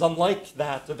 and which is unlike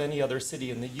that of any other city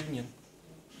in the Union.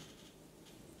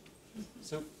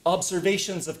 So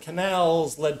observations of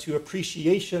canals led to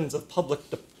appreciations of public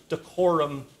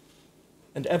decorum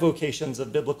and evocations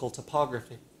of biblical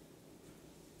topography.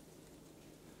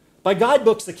 By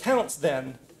guidebooks' accounts,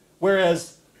 then,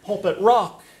 whereas Pulpit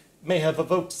Rock may have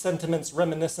evoked sentiments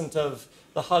reminiscent of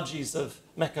the Hajis of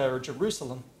Mecca or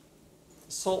Jerusalem,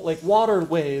 Salt Lake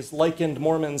waterways likened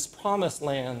Mormons' promised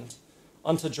land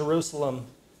unto Jerusalem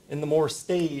in the more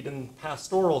staid and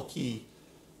pastoral key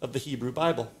of the Hebrew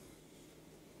Bible.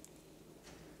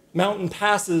 Mountain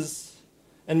passes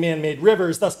and man-made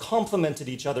rivers thus complemented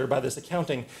each other by this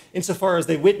accounting, insofar as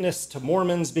they witnessed to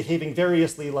Mormons behaving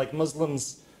variously like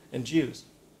Muslims and Jews.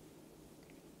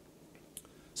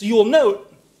 So you will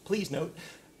note, please note,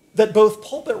 that both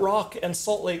Pulpit Rock and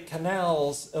Salt Lake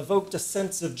canals evoked a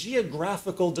sense of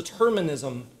geographical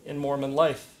determinism in Mormon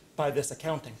life by this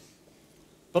accounting.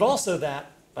 But also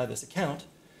that, by this account,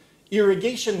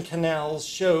 irrigation canals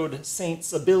showed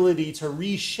saints' ability to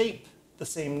reshape the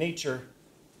same nature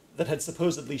that had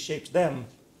supposedly shaped them,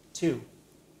 too.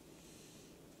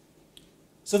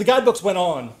 So the guidebooks went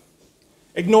on,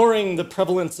 ignoring the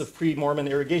prevalence of pre-Mormon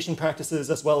irrigation practices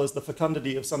as well as the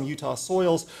fecundity of some Utah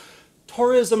soils.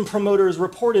 Tourism promoters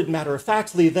reported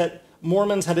matter-of-factly that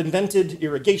Mormons had invented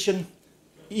irrigation,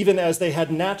 even as they had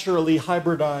naturally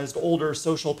hybridized older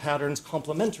social patterns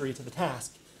complementary to the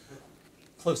task.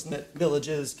 Close-knit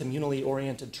villages, communally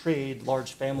oriented trade,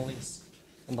 large families,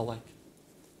 and the like.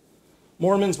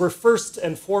 Mormons were first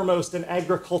and foremost an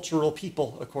agricultural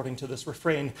people, according to this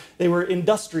refrain. They were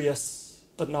industrious,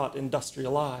 but not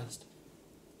industrialized.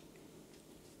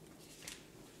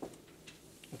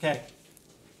 Okay.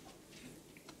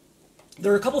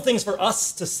 There are a couple things for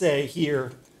us to say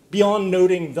here, beyond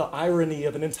noting the irony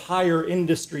of an entire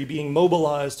industry being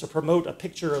mobilized to promote a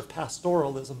picture of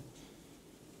pastoralism.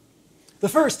 The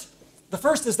first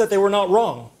is that they were not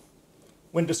wrong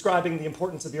when describing the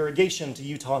importance of irrigation to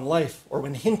Utahn life, or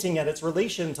when hinting at its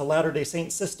relation to Latter-day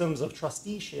Saint systems of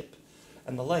trusteeship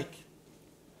and the like.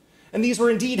 And these were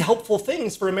indeed helpful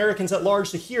things for Americans at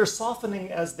large to hear,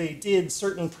 softening as they did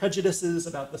certain prejudices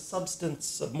about the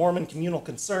substance of Mormon communal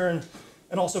concern,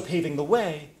 and also paving the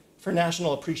way for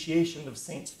national appreciation of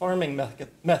saints' farming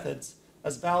methods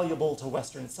as valuable to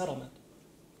Western settlement.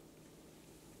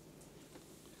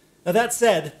 Now that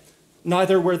said,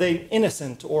 neither were they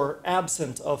innocent or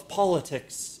absent of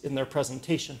politics in their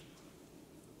presentation.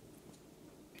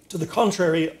 To the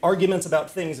contrary, arguments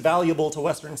about things valuable to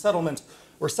Western settlement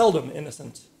were seldom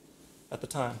innocent at the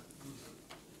time.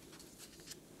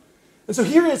 And so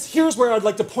here's where I'd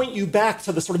like to point you back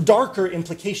to the sort of darker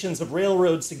implications of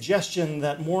railroad suggestion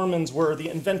that Mormons were the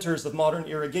inventors of modern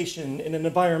irrigation in an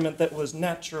environment that was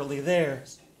naturally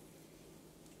theirs.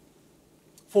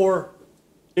 For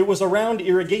it was around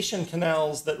irrigation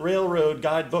canals that railroad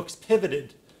guidebooks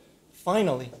pivoted,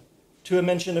 finally, to a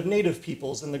mention of native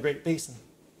peoples in the Great Basin.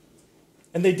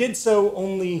 And they did so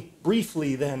only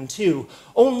briefly then, too,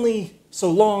 only so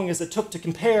long as it took to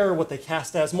compare what they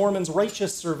cast as Mormons'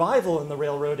 righteous survival in the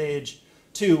railroad age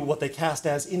to what they cast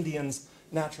as Indians'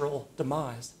 natural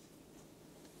demise.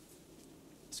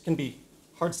 This can be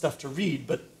hard stuff to read,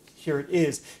 but here it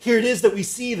is. Here it is that we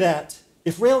see that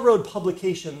if railroad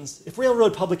publications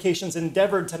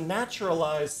endeavored to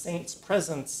naturalize saints'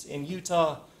 presence in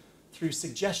Utah through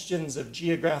suggestions of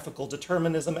geographical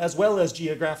determinism as well as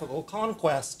geographical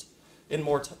conquest in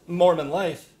Mormon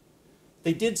life,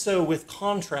 they did so with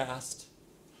contrast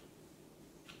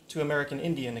to American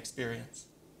Indian experience.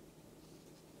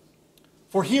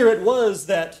 For here it was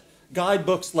that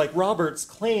guidebooks like Roberts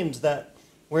claimed that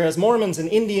whereas Mormons and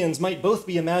Indians might both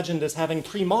be imagined as having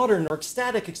pre-modern or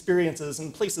ecstatic experiences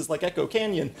in places like Echo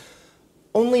Canyon,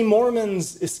 only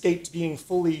Mormons escaped being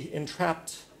fully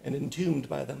entrapped and entombed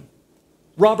by them.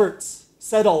 Roberts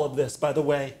said all of this, by the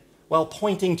way, while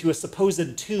pointing to a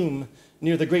supposed tomb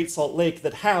near the Great Salt Lake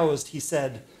that housed, he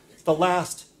said, the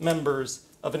last members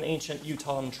of an ancient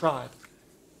Utahn tribe.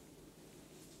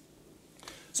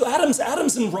 So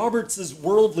Adams and Roberts'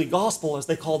 worldly gospel, as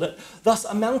they called it, thus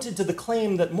amounted to the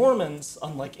claim that Mormons,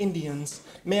 unlike Indians,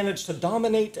 managed to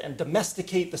dominate and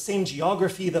domesticate the same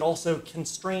geography that also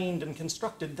constrained and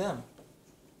constructed them,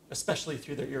 especially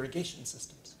through their irrigation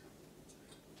systems.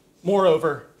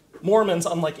 Moreover, Mormons,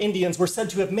 unlike Indians, were said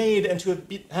to have made and to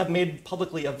have made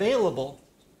publicly available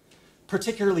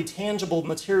particularly tangible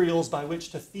materials by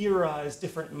which to theorize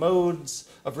different modes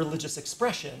of religious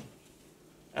expression,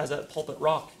 as at Pulpit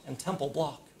Rock and Temple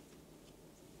Block.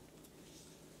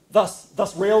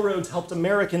 Thus, railroads helped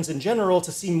Americans in general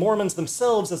to see Mormons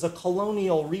themselves as a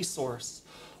colonial resource,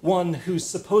 one whose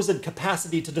supposed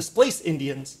capacity to displace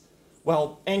Indians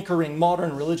while anchoring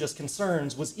modern religious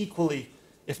concerns was equally,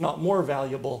 if not more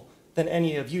valuable, than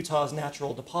any of Utah's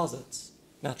natural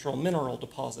mineral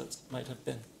deposits might have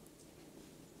been.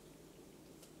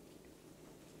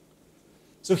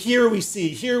 So here we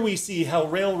see how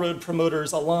railroad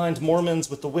promoters aligned Mormons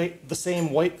with the same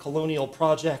white colonial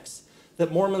projects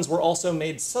that Mormons were also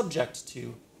made subject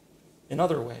to in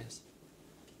other ways.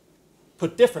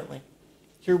 Put differently,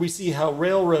 here we see how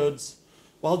railroads,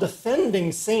 while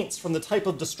defending saints from the type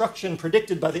of destruction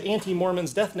predicted by the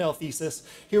anti-Mormons death knell thesis,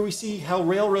 here we see how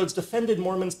railroads defended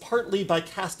Mormons partly by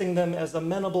casting them as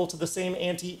amenable to the same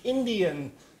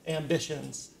anti-Indian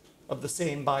ambitions of the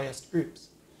same biased groups.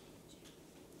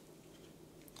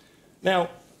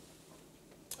 Now,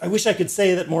 I wish I could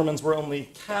say that Mormons were only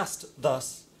cast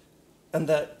thus, and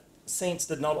that saints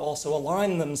did not also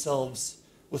align themselves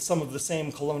with some of the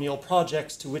same colonial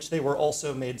projects to which they were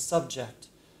also made subject.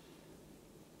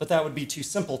 But that would be too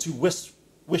simple, too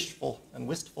wishful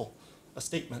a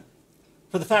statement.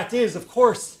 For the fact is, of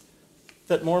course,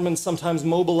 that Mormons sometimes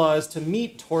mobilized to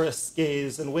meet tourists'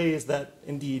 gaze in ways that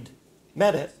indeed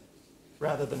met it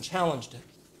rather than challenged it.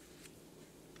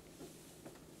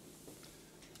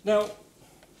 Now,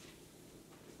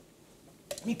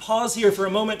 let me pause here for a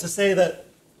moment to say that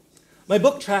my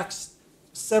book tracks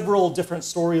several different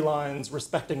storylines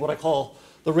respecting what I call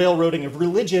the railroading of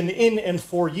religion in and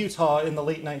for Utah in the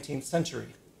late 19th century.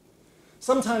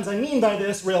 Sometimes I mean by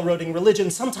this railroading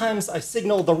religion, sometimes I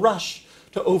signal the rush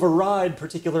to override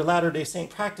particular Latter-day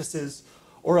Saint practices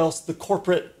or else the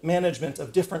corporate management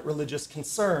of different religious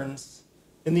concerns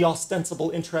in the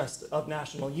ostensible interest of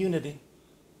national unity.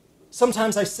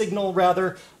 Sometimes I signal,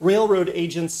 rather, railroad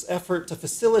agents' effort to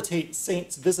facilitate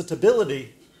saints'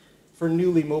 visitability for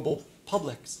newly mobile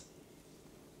publics.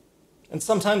 And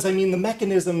sometimes I mean the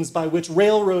mechanisms by which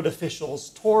railroad officials,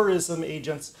 tourism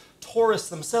agents, tourists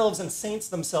themselves, and saints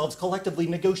themselves collectively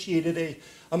negotiated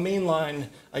a mainline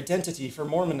identity for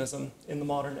Mormonism in the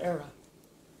modern era.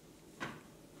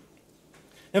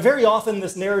 Now, very often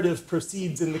this narrative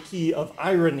proceeds in the key of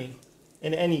irony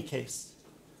in any case,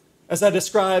 as I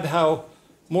describe how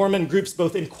Mormon groups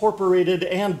both incorporated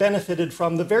and benefited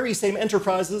from the very same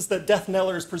enterprises that death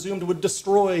knellers presumed would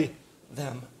destroy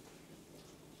them.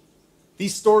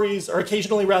 These stories are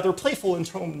occasionally rather playful in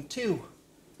tone, too.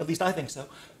 At least I think so.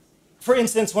 For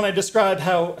instance, when I describe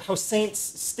how saints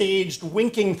staged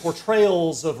winking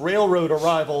portrayals of railroad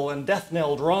arrival and death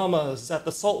knell dramas at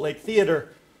the Salt Lake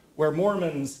Theater, where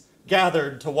Mormons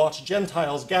gathered to watch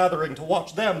Gentiles gathering to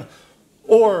watch them,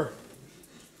 or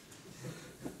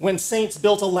when saints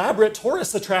built elaborate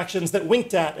tourist attractions that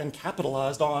winked at and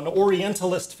capitalized on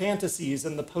Orientalist fantasies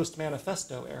in the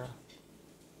post-manifesto era.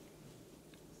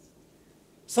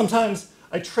 Sometimes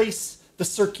I trace the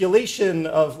circulation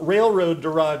of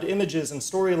railroad-derived images and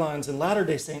storylines in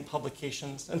Latter-day Saint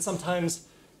publications, and sometimes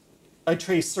I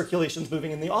trace circulations moving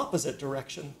in the opposite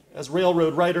direction, as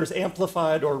railroad writers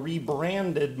amplified or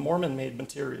rebranded Mormon-made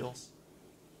materials.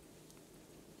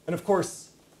 And of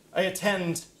course, I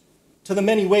attend to the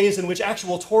many ways in which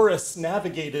actual tourists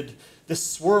navigated this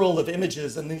swirl of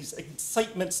images and these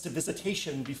excitements to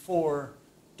visitation before,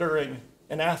 during,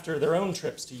 and after their own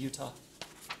trips to Utah.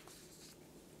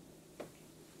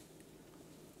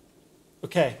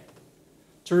 Okay,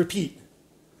 to repeat,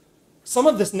 some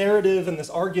of this narrative and this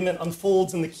argument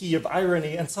unfolds in the key of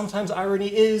irony, and sometimes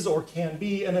irony is or can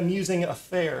be an amusing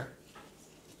affair.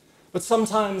 But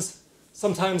sometimes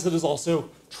it is also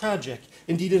tragic.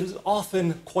 Indeed, it is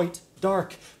often quite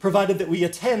dark, provided that we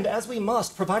attend, as we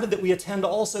must, provided that we attend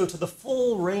also to the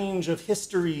full range of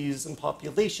histories and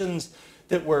populations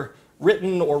that were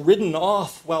written or ridden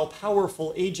off while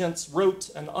powerful agents wrote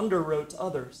and underwrote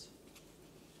others.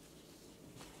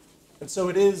 And so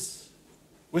it is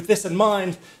with this in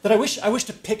mind that I wish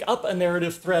to pick up a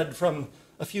narrative thread from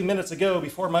a few minutes ago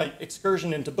before my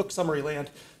excursion into book summary land.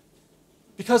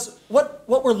 Because what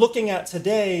we're looking at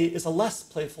today is a less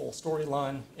playful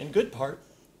storyline in good part,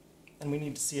 and we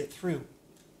need to see it through.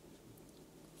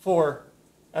 For,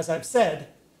 as I've said,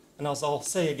 and as I'll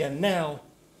say again now,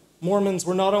 Mormons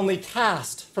were not only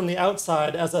cast from the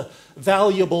outside as a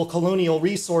valuable colonial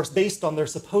resource based on their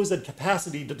supposed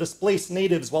capacity to displace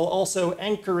natives while also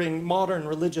anchoring modern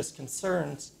religious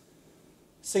concerns.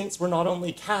 Saints were not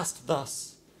only cast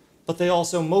thus, but they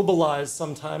also mobilized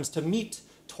sometimes to meet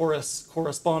Taurus'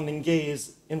 corresponding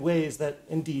gaze in ways that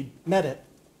indeed met it,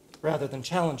 rather than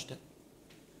challenged it.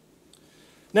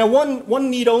 Now, one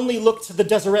need only look to the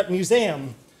Deseret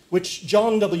Museum, which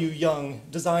John W. Young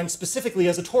designed specifically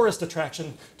as a tourist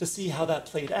attraction, to see how that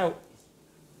played out.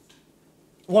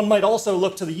 One might also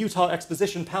look to the Utah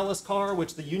Exposition Palace car,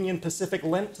 which the Union Pacific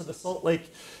lent to the Salt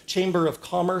Lake Chamber of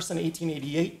Commerce in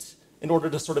 1888 in order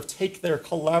to sort of take their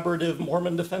collaborative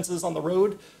Mormon defenses on the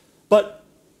road. But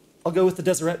I'll go with the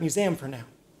Deseret Museum for now.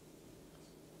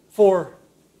 For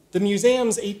the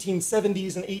museum's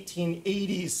 1870s and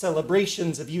 1880s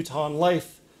celebrations of Utahn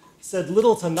life said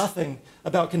little to nothing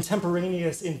about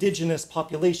contemporaneous indigenous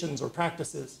populations or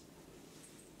practices,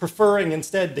 preferring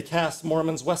instead to cast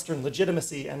Mormons' Western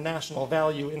legitimacy and national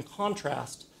value in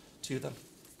contrast to them.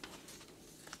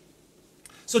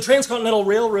 So transcontinental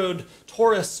railroad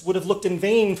tourists would have looked in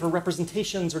vain for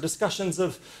representations or discussions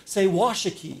of, say,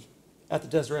 Washakie at the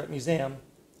Deseret Museum,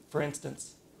 for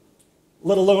instance,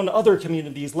 let alone other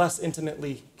communities less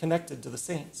intimately connected to the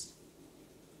saints.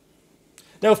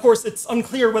 Now, of course, it's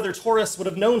unclear whether tourists would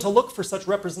have known to look for such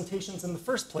representations in the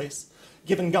first place,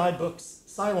 given guidebooks'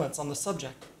 silence on the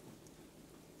subject.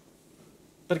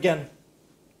 But again,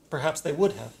 perhaps they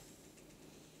would have.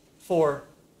 For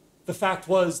the fact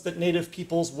was that native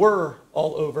peoples were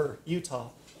all over Utah,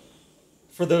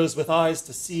 for those with eyes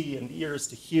to see and ears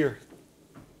to hear.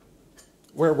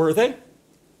 Where were they?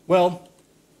 Well,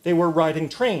 they were riding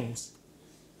trains.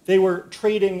 They were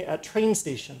trading at train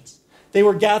stations. They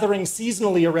were gathering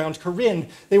seasonally around Corinne.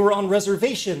 They were on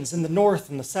reservations in the north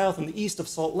and the south and the east of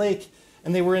Salt Lake,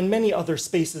 and they were in many other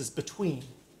spaces between.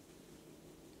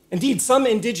 Indeed, some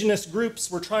indigenous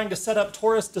groups were trying to set up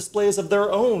tourist displays of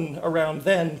their own around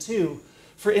then, too.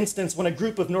 For instance, when a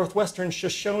group of Northwestern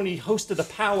Shoshone hosted a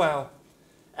powwow,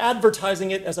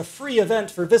 advertising it as a free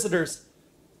event for visitors,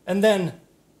 and then,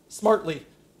 smartly,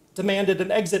 demanded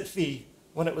an exit fee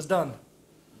when it was done.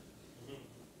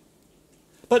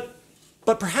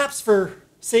 But perhaps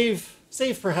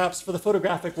save perhaps for the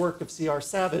photographic work of C.R.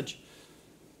 Savage,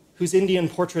 whose Indian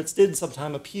portraits did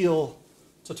sometimes appeal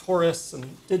to tourists and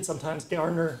did sometimes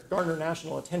garner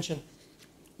national attention,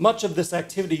 much of this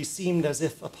activity seemed as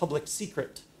if a public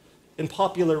secret in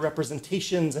popular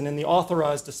representations and in the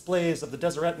authorized displays of the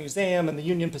Deseret Museum and the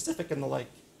Union Pacific and the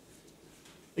like.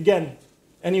 Again,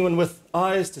 anyone with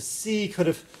eyes to see could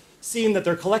have seen that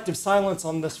their collective silence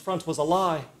on this front was a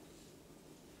lie,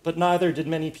 but neither did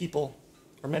many people,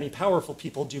 or many powerful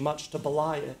people, do much to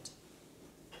belie it.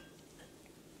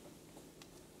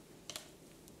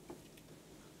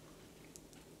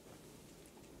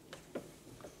 I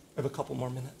have a couple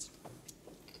more minutes.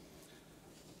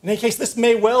 In any case, this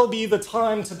may well be the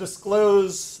time to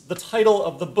disclose the title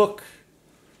of the book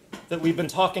that we've been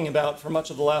talking about for much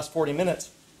of the last 40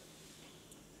 minutes.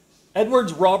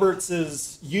 Edwards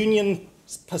Roberts's Union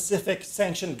Pacific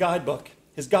sanctioned guidebook,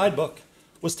 his guidebook,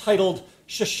 was titled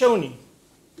Shoshone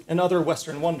and Other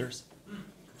Western Wonders.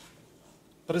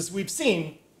 But as we've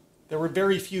seen, there were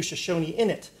very few Shoshone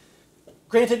in it.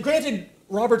 Granted,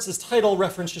 Roberts's title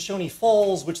referenced Shoshone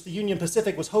Falls, which the Union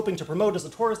Pacific was hoping to promote as a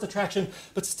tourist attraction,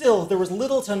 but still, there was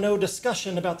little to no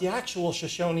discussion about the actual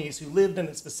Shoshones who lived in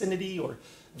its vicinity or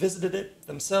visited it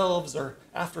themselves or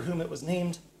after whom it was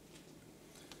named.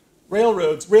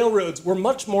 Railroads were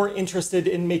much more interested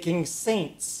in making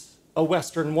saints a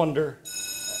Western wonder,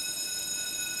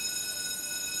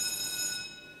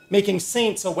 making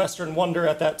saints a Western wonder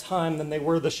at that time than they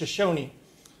were the Shoshone,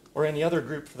 or any other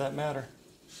group for that matter.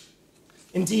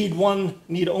 Indeed, one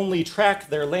need only track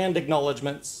their land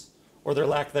acknowledgements, or their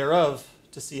lack thereof,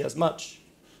 to see as much.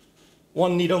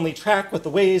 One need only track with the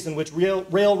ways in which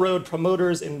railroad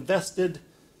promoters invested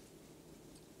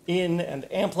in and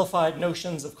amplified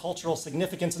notions of cultural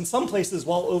significance in some places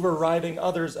while overriding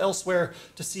others elsewhere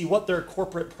to see what their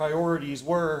corporate priorities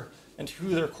were and who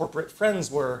their corporate friends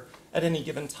were at any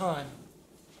given time.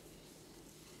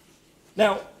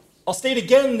 Now, I'll state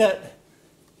again that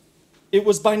it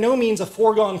was by no means a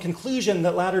foregone conclusion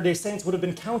that Latter-day Saints would have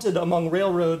been counted among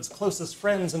railroads' closest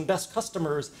friends and best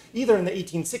customers, either in the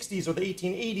 1860s or the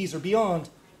 1880s or beyond.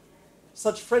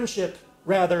 Such friendship,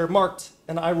 rather, marked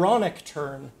an ironic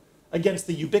turn against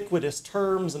the ubiquitous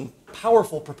terms and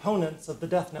powerful proponents of the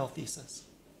death knell thesis.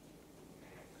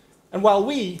 And while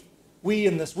we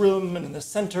in this room and in this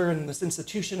center and in this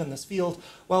institution and this field,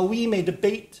 while we may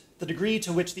debate the degree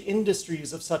to which the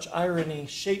industries of such irony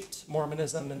shaped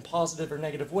Mormonism in positive or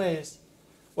negative ways,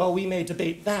 while we may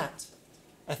debate that,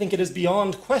 I think it is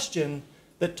beyond question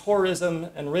that tourism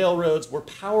and railroads were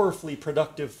powerfully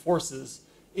productive forces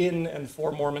in and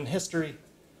for Mormon history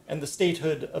and the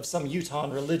statehood of some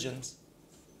Utahn religions,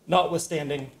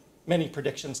 notwithstanding many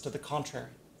predictions to the contrary.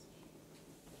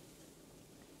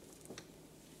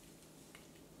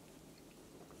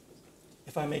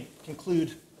 If I may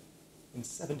conclude in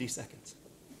 70 seconds.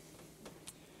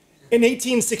 In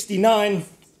 1869,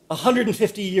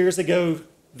 150 years ago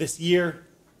this year,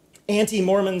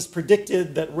 anti-Mormons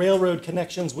predicted that railroad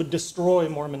connections would destroy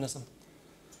Mormonism.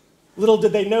 Little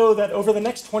did they know that over the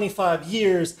next 25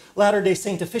 years, Latter-day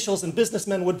Saint officials and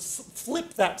businessmen would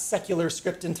flip that secular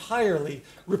script entirely,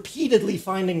 repeatedly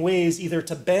finding ways either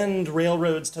to bend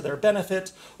railroads to their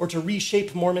benefit or to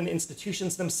reshape Mormon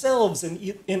institutions themselves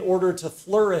in order to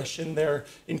flourish in their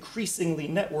increasingly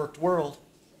networked world.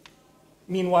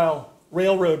 Meanwhile,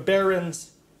 railroad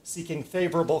barons, seeking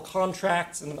favorable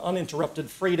contracts and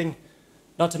uninterrupted freighting,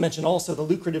 not to mention also the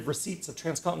lucrative receipts of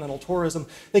transcontinental tourism,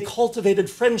 they cultivated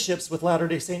friendships with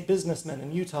Latter-day Saint businessmen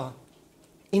in Utah,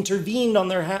 intervened on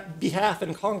their behalf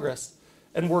in Congress,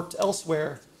 and worked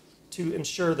elsewhere to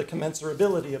ensure the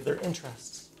commensurability of their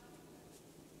interests.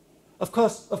 Of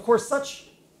course,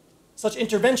 such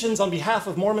interventions on behalf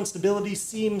of Mormon stability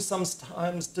seem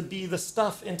sometimes to be the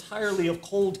stuff entirely of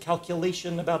cold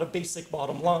calculation about a basic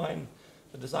bottom line,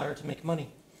 the desire to make money.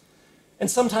 And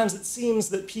sometimes it seems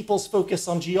that people's focus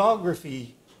on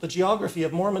geography, the geography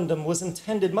of Mormondom, was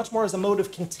intended much more as a mode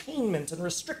of containment and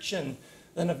restriction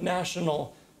than of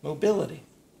national mobility.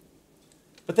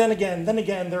 But then again,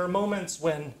 there are moments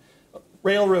when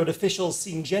railroad officials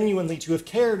seem genuinely to have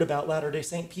cared about Latter-day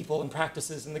Saint people and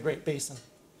practices in the Great Basin,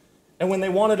 and when they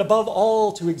wanted above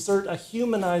all to exert a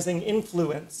humanizing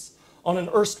influence on an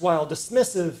erstwhile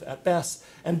dismissive at best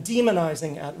and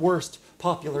demonizing at worst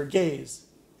popular gaze,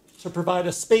 to provide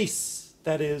a space,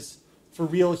 that is, for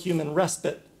real human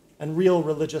respite and real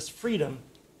religious freedom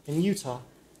in Utah.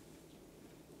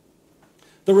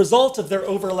 The result of their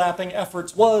overlapping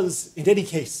efforts was, in any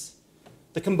case,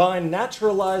 the combined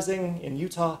naturalizing in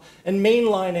Utah and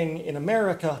mainlining in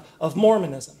America of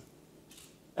Mormonism,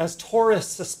 as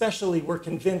tourists especially were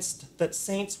convinced that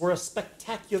saints were a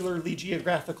spectacularly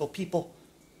geographical people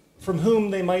from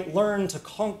whom they might learn to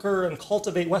conquer and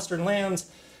cultivate Western lands,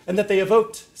 and that they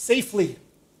evoked safely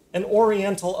an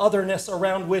Oriental otherness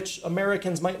around which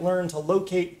Americans might learn to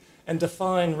locate and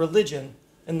define religion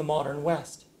in the modern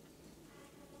West.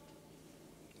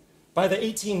 By the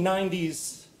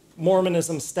 1890s,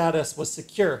 Mormonism's status was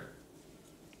secure.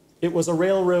 It was a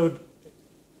railroad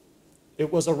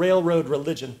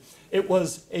religion. It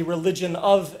was a religion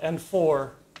of and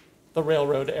for the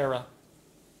railroad era.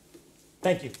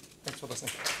 Thank you. Thanks for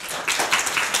listening.